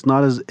them. Like it's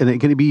not as, and it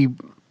can be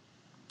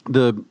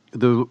the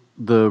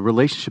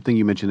relationship thing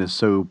you mentioned is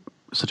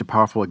such a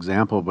powerful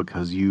example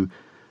because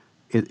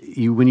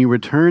when you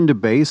return to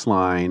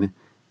baseline,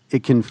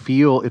 it can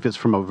feel, if it's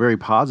from a very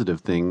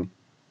positive thing,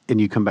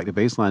 and you come back to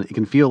baseline, it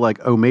can feel like,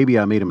 oh, maybe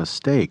I made a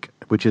mistake,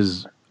 which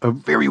is a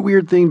very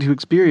weird thing to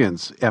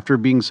experience after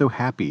being so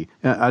happy.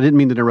 I didn't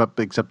mean to interrupt,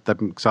 except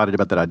that I'm excited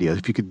about that idea.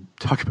 If you could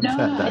talk about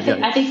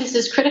that. I think this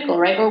is critical,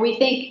 right? Or we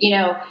think,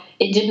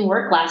 it didn't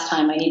work last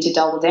time, I need to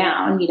double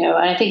down, and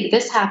I think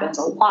this happens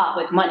a lot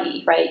with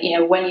money, right?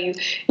 When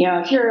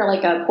if you're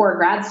like a poor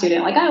grad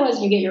student, like I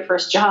was, you get your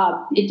first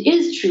job, it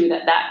is true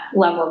that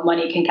level of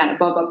money can kind of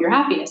bump up your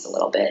happiness a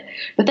little bit.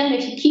 But then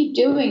if you keep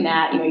doing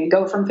that, you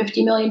go from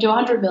 50 million to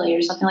 100 million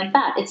or something like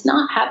that, it's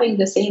not having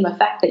the same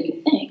effect that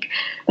you think.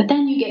 But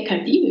then you get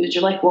confused.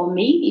 You're like, well,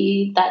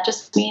 maybe that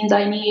just means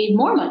I need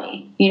more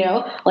money,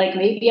 like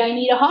maybe I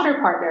need a hotter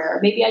partner, or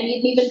maybe I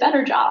need an even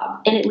better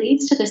job. And it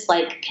leads to this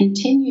like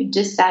continued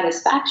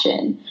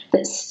dissatisfaction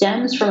that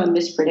stems from a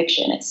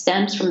misprediction. It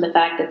stems from the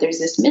fact that there's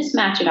this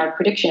mismatch in our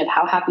prediction of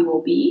how happy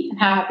we'll be and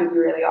how happy we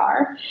really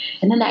are.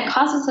 And then that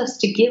causes us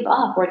to give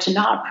up or to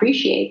not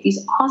appreciate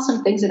these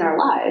awesome things in our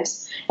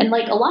lives. And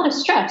like a lot of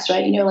stress,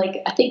 right?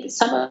 Like I think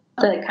some of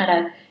the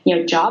kind of,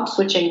 job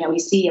switching that we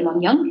see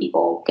among young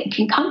people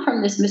can come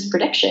from this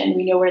misprediction,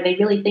 where they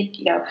really think,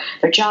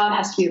 their job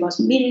has to be the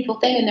most meaningful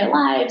thing in their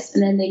lives.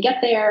 And then they get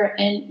there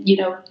and,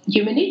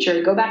 human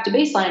nature, go back to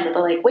baseline, but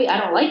they're like, wait, I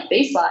don't like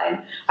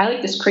baseline. I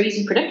like this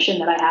crazy prediction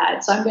that I had.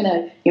 So I'm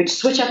going to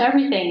switch up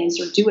everything and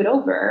sort of do it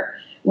over,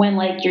 when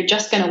like you're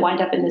just going to wind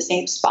up in the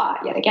same spot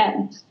yet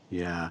again.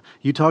 Yeah.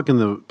 You talk in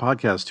the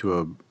podcast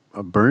to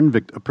a burn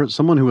victim,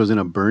 someone who was in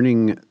a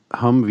burning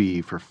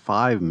Humvee for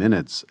 5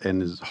 minutes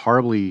and is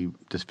horribly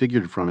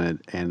disfigured from it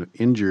and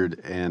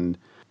injured, and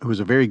who was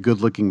a very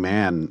good-looking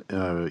man,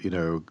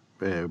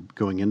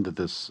 going into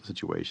this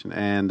situation.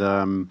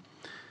 And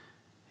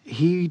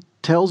he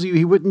tells you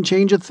he wouldn't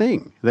change a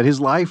thing, that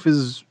his life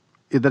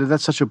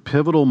that's such a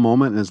pivotal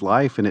moment in his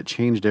life, and it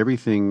changed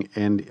everything.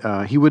 And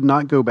he would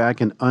not go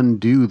back and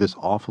undo this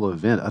awful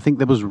event. I think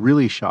that was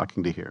really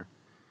shocking to hear.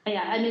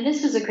 Yeah, I mean,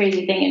 this is a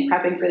crazy thing in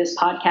prepping for this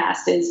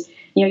podcast is,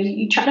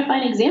 you try to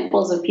find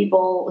examples of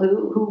people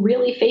who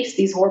really face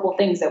these horrible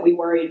things that we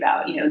worried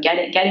about,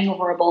 getting a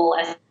horrible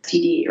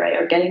STD, right,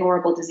 or getting a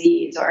horrible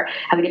disease, or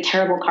having a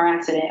terrible car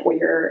accident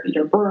where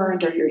you're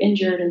burned or you're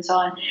injured and so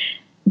on.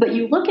 But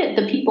you look at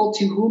the people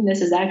to whom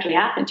this has actually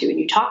happened to, and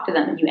you talk to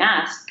them and you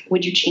ask,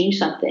 would you change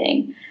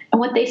something? And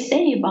what they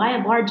say by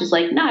and large is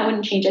like, no, I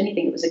wouldn't change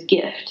anything. It was a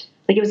gift.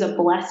 Like it was a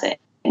blessing.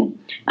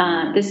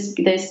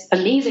 This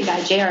amazing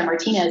guy, J.R.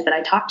 Martinez, that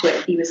I talked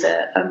with, he was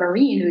a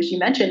Marine who, as you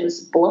mentioned, was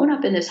blown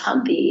up in this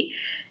Humvee.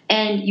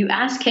 And you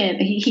ask him,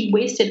 he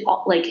wasted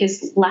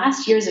his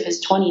last years of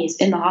his 20s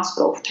in the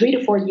hospital, 3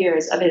 to 4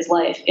 years of his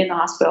life in the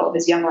hospital, of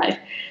his young life,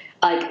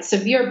 like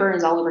severe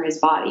burns all over his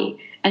body.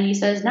 And he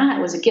says, nah,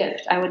 it was a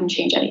gift. I wouldn't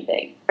change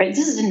anything, right?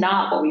 This is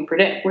not what we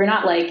predict. We're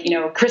not like,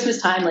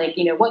 Christmas time, like,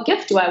 what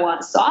gift do I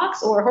want?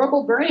 Socks or a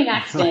horrible burning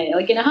accident,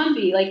 like in a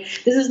Humvee? Like,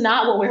 this is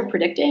not what we're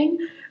predicting.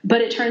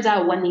 But it turns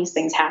out when these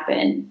things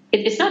happen,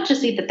 it's not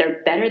just that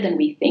they're better than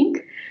we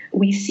think.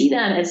 We see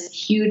them as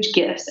huge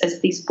gifts,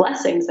 as these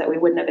blessings that we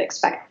wouldn't have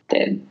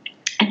expected.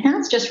 And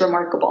that's just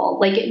remarkable.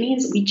 Like, it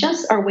means we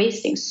just are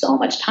wasting so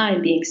much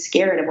time being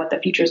scared of what the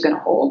future is going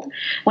to hold,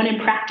 when in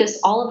practice,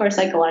 all of our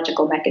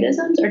psychological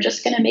mechanisms are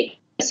just going to make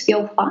us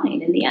feel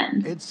fine in the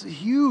end. It's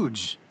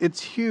huge.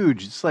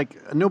 It's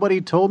like,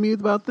 nobody told me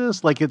about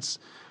this. Like,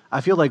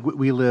 I feel like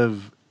we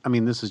live, I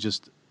mean, this is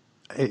just,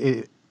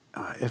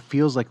 it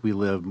feels like we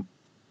live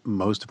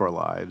most of our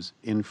lives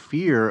in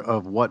fear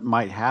of what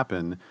might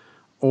happen,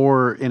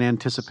 or in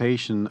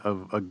anticipation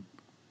of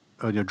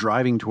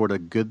driving toward a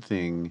good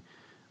thing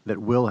that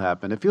will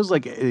happen. It feels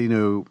like,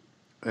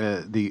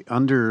 the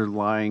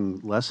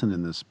underlying lesson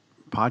in this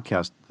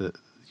podcast that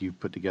you've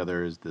put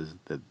together is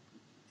that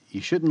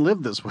you shouldn't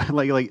live this way.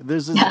 Like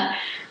there's this,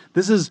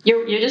 this is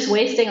you're just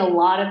wasting a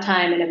lot of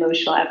time and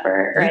emotional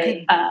effort,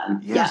 right?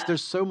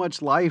 There's so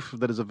much life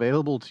that is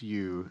available to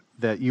you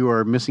that you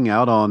are missing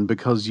out on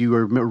because you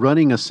are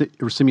running a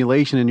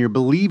simulation, and you're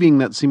believing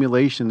that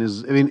simulation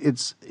is. I mean,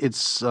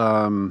 it's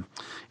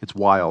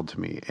wild to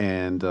me,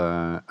 and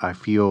I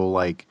feel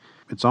like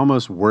it's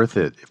almost worth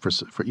it for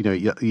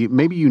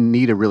maybe you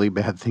need a really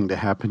bad thing to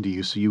happen to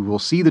you so you will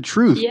see the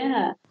truth.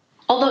 Yeah.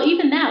 Although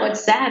even that,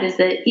 what's sad is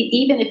that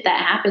even if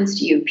that happens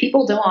to you,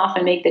 people don't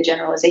often make the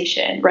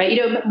generalization, right?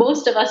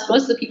 Most of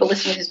the people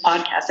listening to this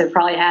podcast have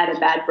probably had a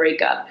bad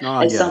breakup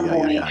at some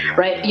point,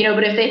 right? Yeah.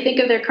 But if they think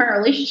of their current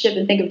relationship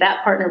and think of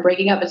that partner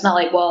breaking up, it's not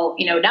like, well,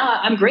 now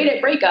I'm great at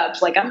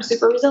breakups. Like, I'm a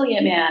super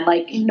resilient, man.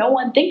 Like, no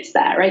one thinks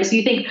that, right? So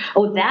you think,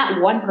 oh,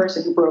 that one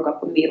person who broke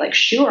up with me, like,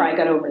 sure, I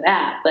got over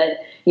that. But,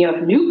 if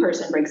a new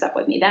person breaks up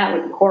with me, that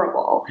would be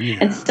horrible. Yeah.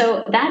 And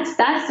so that's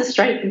the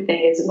striking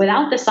thing is,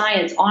 without the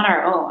science on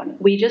our own,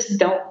 we just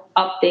don't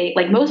update.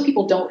 Like, most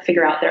people don't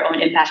figure out their own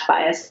impact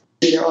bias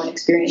through their own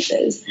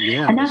experiences.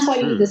 Yeah, and that's why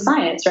you need the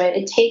science,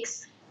 right?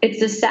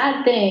 It's a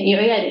sad thing,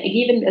 again,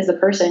 even as a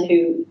person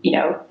who,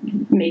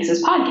 makes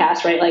this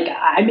podcast, right? Like,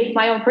 I make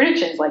my own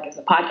predictions. Like, is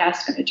the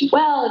podcast going to do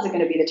well? Is it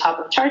going to be the top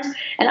of the charts?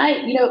 And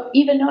I,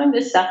 even knowing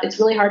this stuff, it's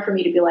really hard for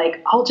me to be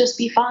like, I'll just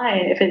be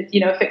fine if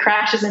it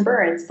crashes and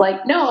burns.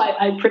 Like, no,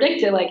 I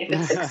predicted, like, if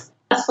it's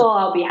successful,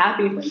 I'll be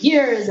happy for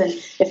years. And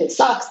if it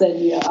sucks, then,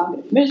 I'm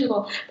going to be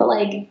miserable. But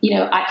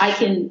I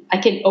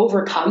can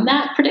overcome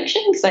that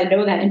prediction because I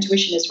know that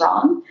intuition is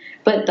wrong.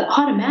 But the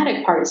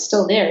automatic part is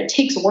still there. It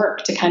takes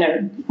work to kind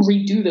of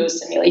redo those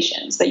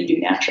simulations that you do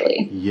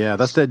naturally. Yeah,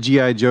 that's that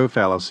G.I. Joe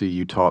fallacy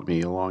you taught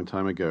me a long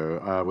time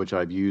ago, which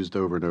I've used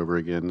over and over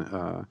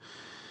again.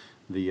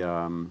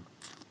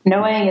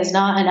 Knowing is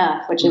not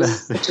enough, which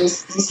is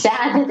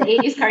sad that the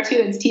 80s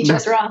cartoons teach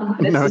us wrong,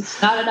 but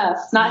it's not enough.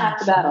 It's not half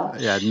the battle.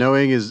 Yeah,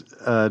 knowing is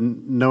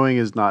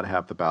not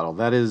half the battle.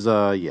 That is,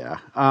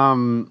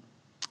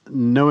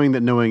 knowing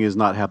that knowing is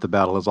not half the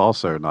battle is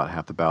also not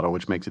half the battle,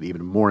 which makes it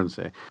even more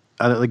insane.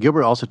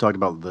 Gilbert also talked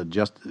about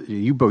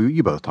you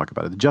both talked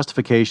about it. The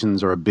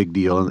justifications are a big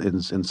deal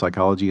in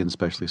psychology, and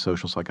especially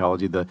social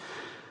psychology.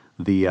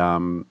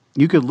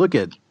 You could look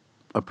at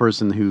a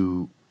person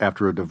who,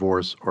 after a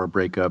divorce or a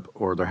breakup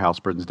or their house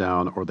burns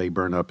down or they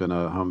burn up in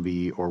a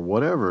Humvee or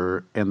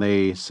whatever, and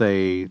they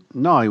say,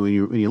 no, when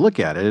you look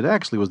at it, it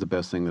actually was the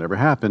best thing that ever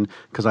happened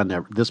because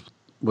this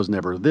was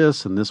never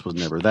this and this was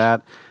never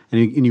that.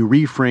 And you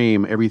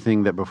reframe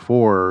everything that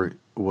before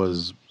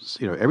was,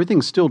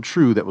 everything's still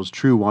true that was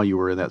true while you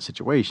were in that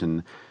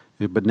situation,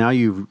 but now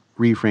you've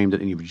reframed it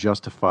and you've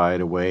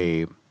justified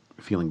away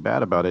feeling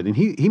bad about it. And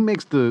he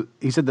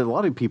said that a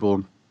lot of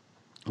people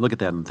look at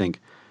that and think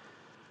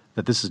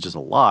that this is just a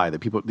lie,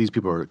 that these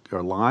people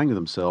are lying to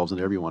themselves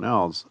and everyone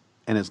else,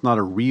 and it's not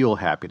a real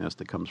happiness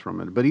that comes from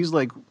it. But he's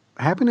like,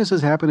 happiness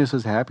is happiness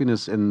is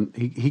happiness, and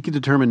he could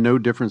determine no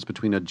difference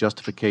between a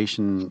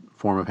justification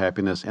form of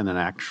happiness and an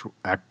actual,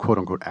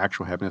 quote-unquote,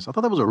 actual happiness. I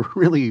thought that was a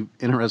really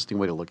interesting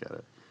way to look at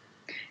it.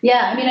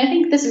 Yeah, I mean, I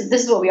think this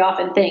is what we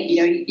often think.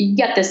 You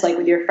get this like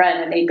with your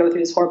friend, and they go through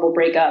this horrible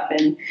breakup,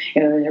 and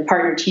their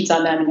partner cheats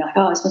on them, and you're like,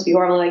 oh, it's supposed to be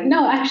horrible. Like,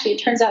 no, actually, it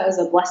turns out it was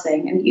a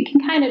blessing, and you can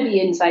kind of be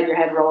inside your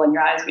head, rolling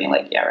your eyes, being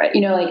like, yeah, right.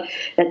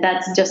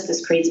 That's just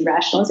this crazy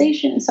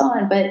rationalization and so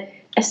on. But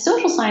as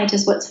social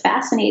scientists, what's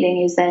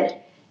fascinating is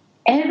that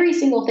every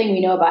single thing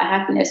we know about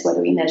happiness,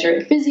 whether we measure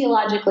it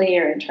physiologically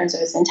or in terms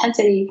of its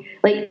intensity,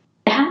 like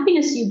the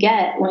happiness you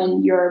get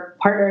when your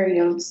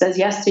partner, says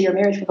yes to your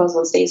marriage proposal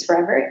and stays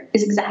forever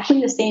is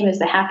exactly the same as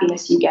the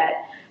happiness you get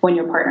when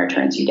your partner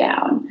turns you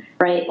down,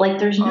 right? Like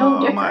there's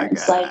no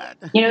difference. Like,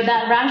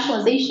 that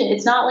rationalization,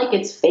 it's not like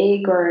it's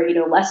fake or,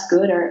 less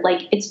good or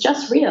like, it's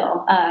just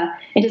real.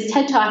 In his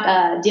TED Talk,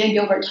 Dan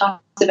Gilbert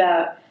talks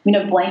about,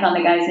 blank on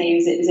the guy's name.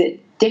 Is it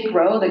Dick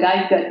Rowe, the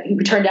guy who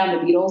turned down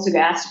the Beatles, who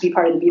got asked to be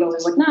part of the Beatles?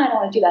 Was like, no, I don't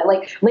want to do that.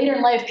 Like later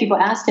in life, people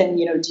asked him,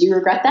 do you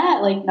regret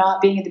that? Like not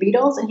being in the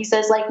Beatles? And he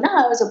says like,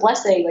 no, it was a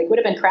blessing. Like would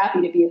have been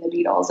crappy to be in the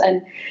Beatles.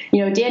 And,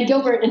 Dan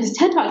Gilbert in his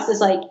TED Talk says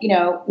like,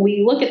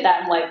 we look at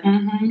that and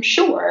like,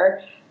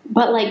 sure.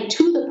 But like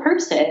to the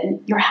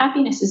person, your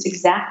happiness is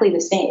exactly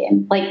the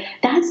same. Like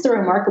that's the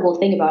remarkable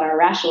thing about our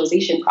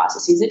rationalization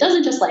processes. It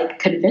doesn't just like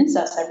convince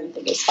us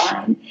everything is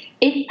fine.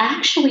 It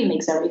actually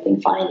makes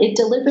everything fine. It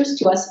delivers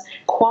to us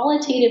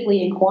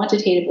qualitatively and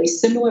quantitatively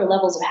similar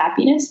levels of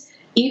happiness,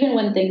 even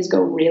when things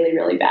go really,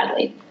 really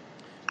badly.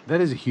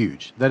 That is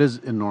huge. That is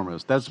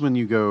enormous. That's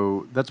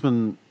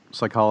when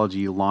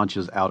psychology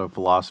launches out of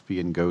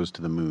philosophy and goes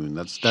to the moon.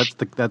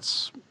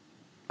 That's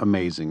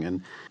amazing.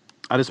 And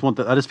I just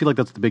feel like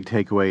that's the big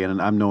takeaway,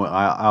 and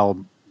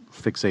I'll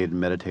fixate and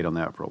meditate on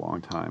that for a long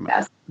time.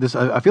 Yes.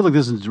 I feel like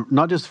this is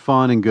not just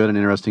fun and good and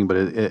interesting, but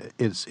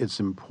it's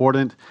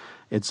important.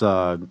 It's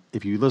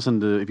if you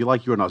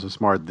like You Are Not So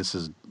Smart, this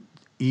is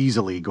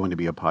easily going to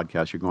be a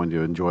podcast you're going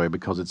to enjoy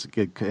because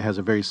it has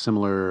a very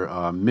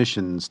similar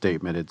mission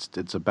statement.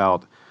 It's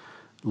about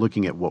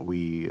looking at what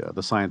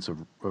the science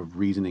of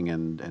reasoning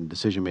and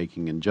decision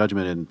making and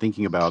judgment and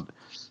thinking about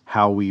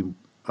how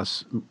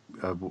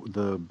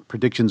the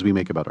predictions we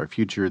make about our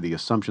future, the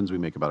assumptions we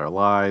make about our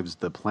lives,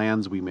 the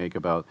plans we make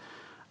about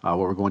what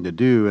we're going to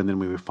do, and then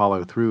we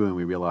follow through and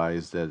we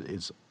realize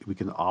that we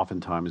can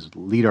oftentimes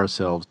lead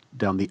ourselves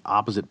down the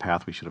opposite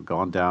path we should have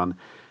gone down,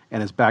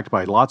 and it's backed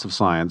by lots of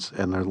science,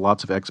 and there's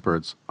lots of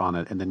experts on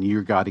it, and then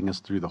you're guiding us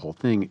through the whole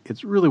thing.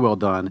 It's really well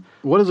done.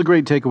 What is a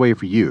great takeaway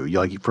for you?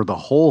 Like for the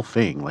whole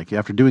thing, like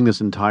after doing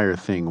this entire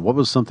thing, what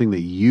was something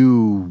that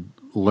you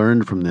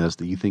learned from this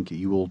that you think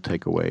you will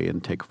take away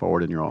and take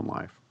forward in your own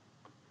life?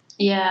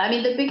 Yeah, I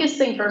mean, the biggest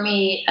thing for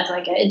me as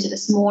I get into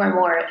this more and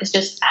more is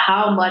just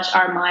how much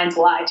our minds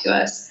lie to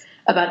us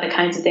about the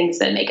kinds of things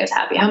that make us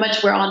happy, how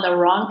much we're on the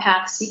wrong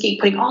path,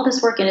 putting all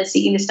this work in and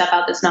seeking the stuff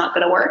out that's not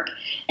going to work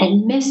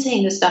and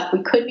missing the stuff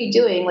we could be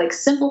doing, like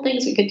simple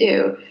things we could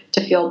do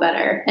to feel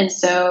better. And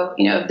so,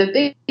 the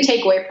big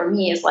takeaway for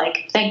me is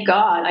like, thank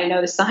God I know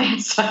the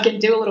science so I can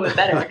do a little bit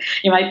better.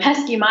 My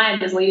pesky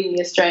mind is leading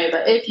me astray,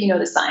 but if you know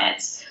the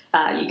science,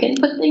 you can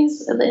put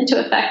things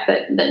into effect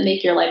that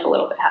make your life a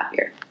little bit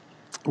happier.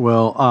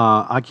 Well,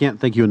 I can't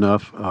thank you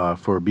enough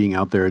for being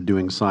out there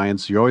doing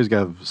science. You always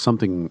got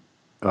something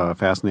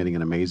fascinating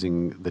and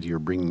amazing that you're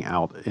bringing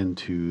out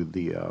into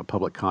the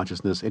public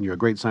consciousness, and you're a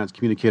great science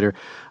communicator.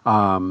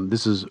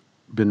 This has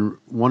been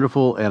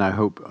wonderful, and I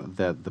hope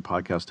that the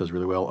podcast does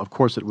really well. Of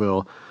course it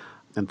will.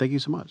 And thank you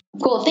so much.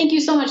 Cool. Thank you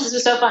so much. This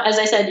was so fun. As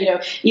I said,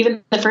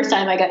 even the first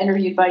time I got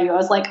interviewed by you, I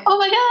was like, oh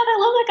my God, I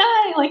love that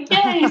guy. Like,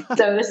 yay.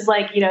 So this is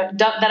like,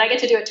 that I get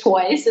to do it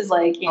twice is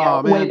like,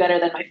 way better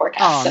than my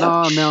forecast.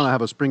 Oh, now I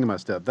have a spring in my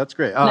step. That's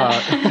great.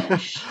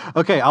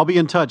 Okay, I'll be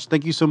in touch.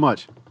 Thank you so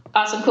much.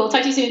 Awesome. Cool.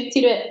 Talk to you soon.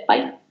 See you in a bit.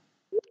 Bye.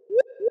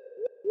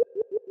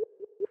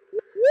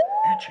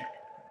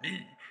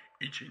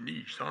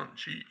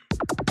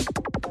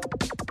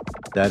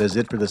 That is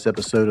it for this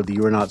episode of the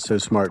You Are Not So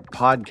Smart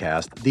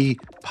podcast. The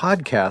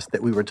podcast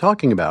that we were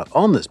talking about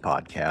on this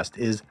podcast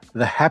is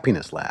The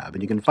Happiness Lab,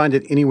 and you can find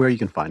it anywhere you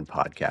can find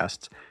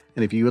podcasts.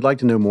 And if you would like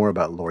to know more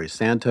about Laurie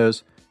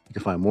Santos, you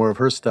can find more of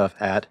her stuff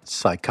at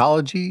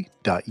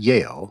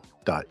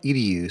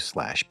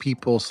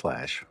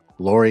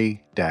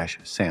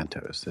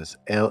psychology.yale.edu/people/Laurie-Santos. That's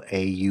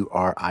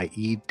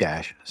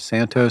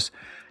LAURIE-Santos.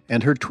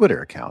 And her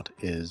Twitter account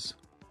is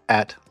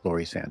at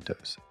Laurie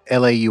Santos.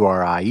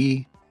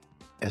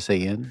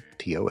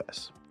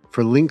 LAURIE-SANTOS.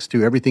 For links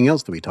to everything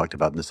else that we talked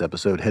about in this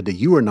episode, head to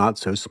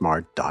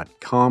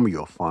youarenotsosmart.com, where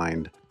you'll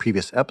find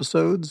previous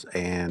episodes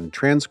and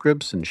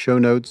transcripts and show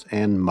notes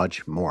and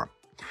much more.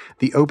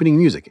 The opening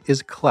music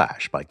is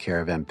Clash by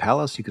Caravan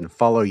Palace. You can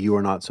follow You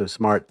Are Not So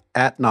Smart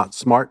at Not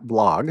Smart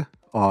Blog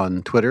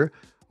on Twitter,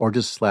 or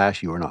just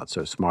 / You Are Not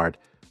So Smart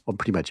on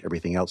pretty much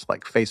everything else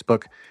like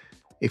Facebook.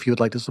 If you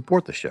would like to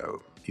support the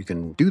show, you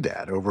can do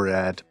that over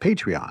at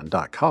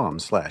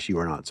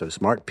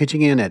patreon.com/youarenotsosmart.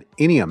 Pitching in at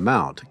any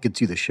amount gets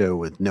you the show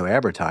with no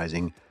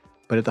advertising,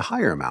 but at the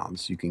higher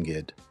amounts, you can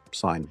get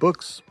signed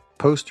books,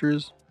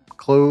 posters,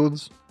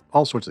 clothes,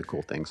 all sorts of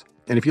cool things.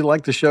 And if you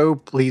like the show,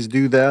 please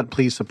do that.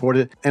 Please support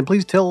it. And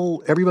please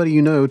tell everybody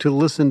you know to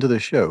listen to the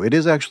show. It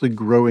is actually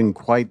growing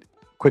quite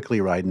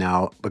quickly right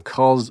now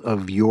because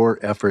of your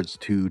efforts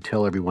to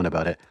tell everyone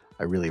about it.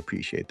 I really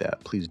appreciate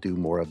that. Please do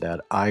more of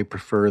that. I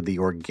prefer the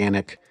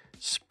organic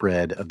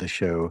spread of the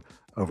show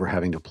over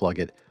having to plug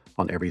it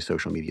on every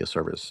social media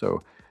service.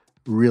 So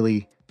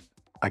really,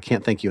 I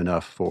can't thank you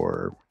enough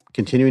for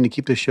continuing to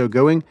keep this show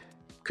going,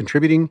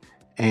 contributing,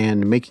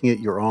 and making it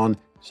your own,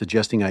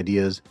 suggesting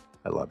ideas.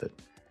 I love it.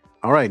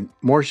 All right,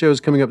 more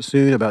shows coming up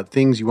soon about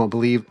things you won't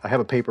believe. I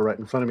have a paper right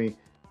in front of me.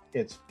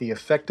 It's the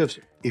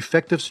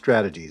effective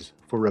strategies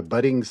for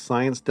rebutting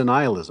science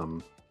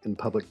denialism in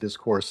public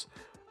discourse.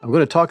 I'm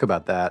going to talk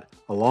about that,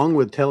 along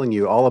with telling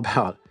you all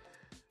about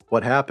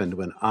what happened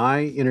when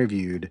I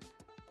interviewed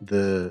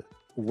the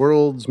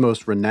world's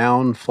most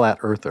renowned flat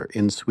earther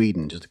in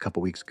Sweden just a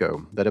couple weeks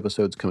ago. That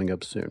episode's coming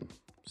up soon.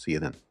 See you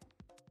then.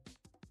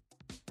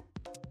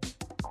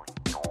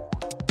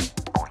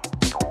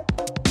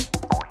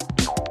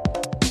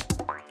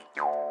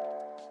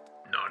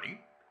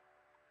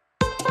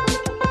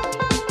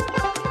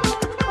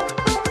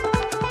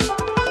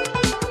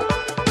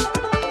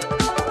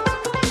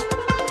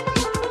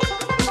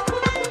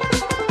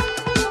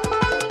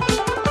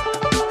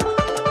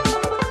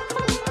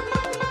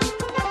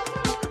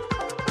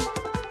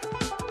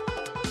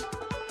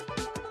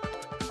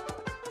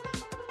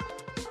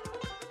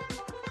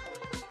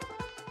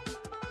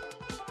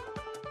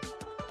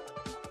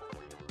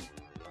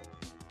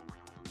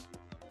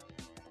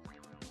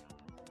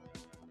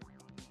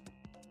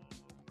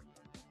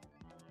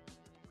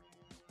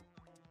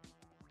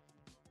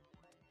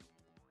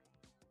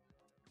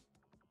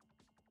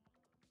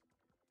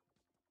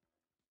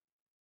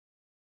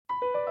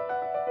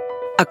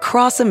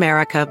 Across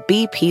America,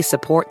 BP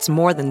supports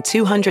more than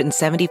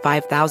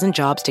 275,000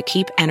 jobs to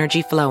keep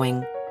energy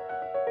flowing.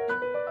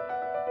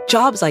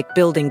 Jobs like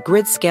building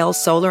grid-scale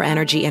solar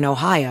energy in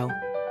Ohio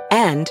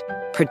and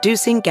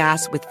producing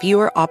gas with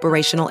fewer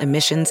operational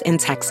emissions in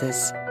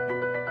Texas.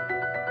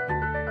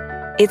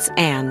 It's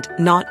and,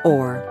 not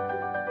or.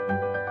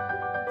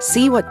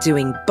 See what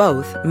doing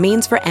both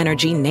means for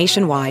energy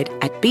nationwide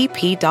at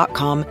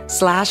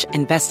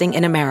bp.com/investing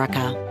in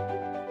America.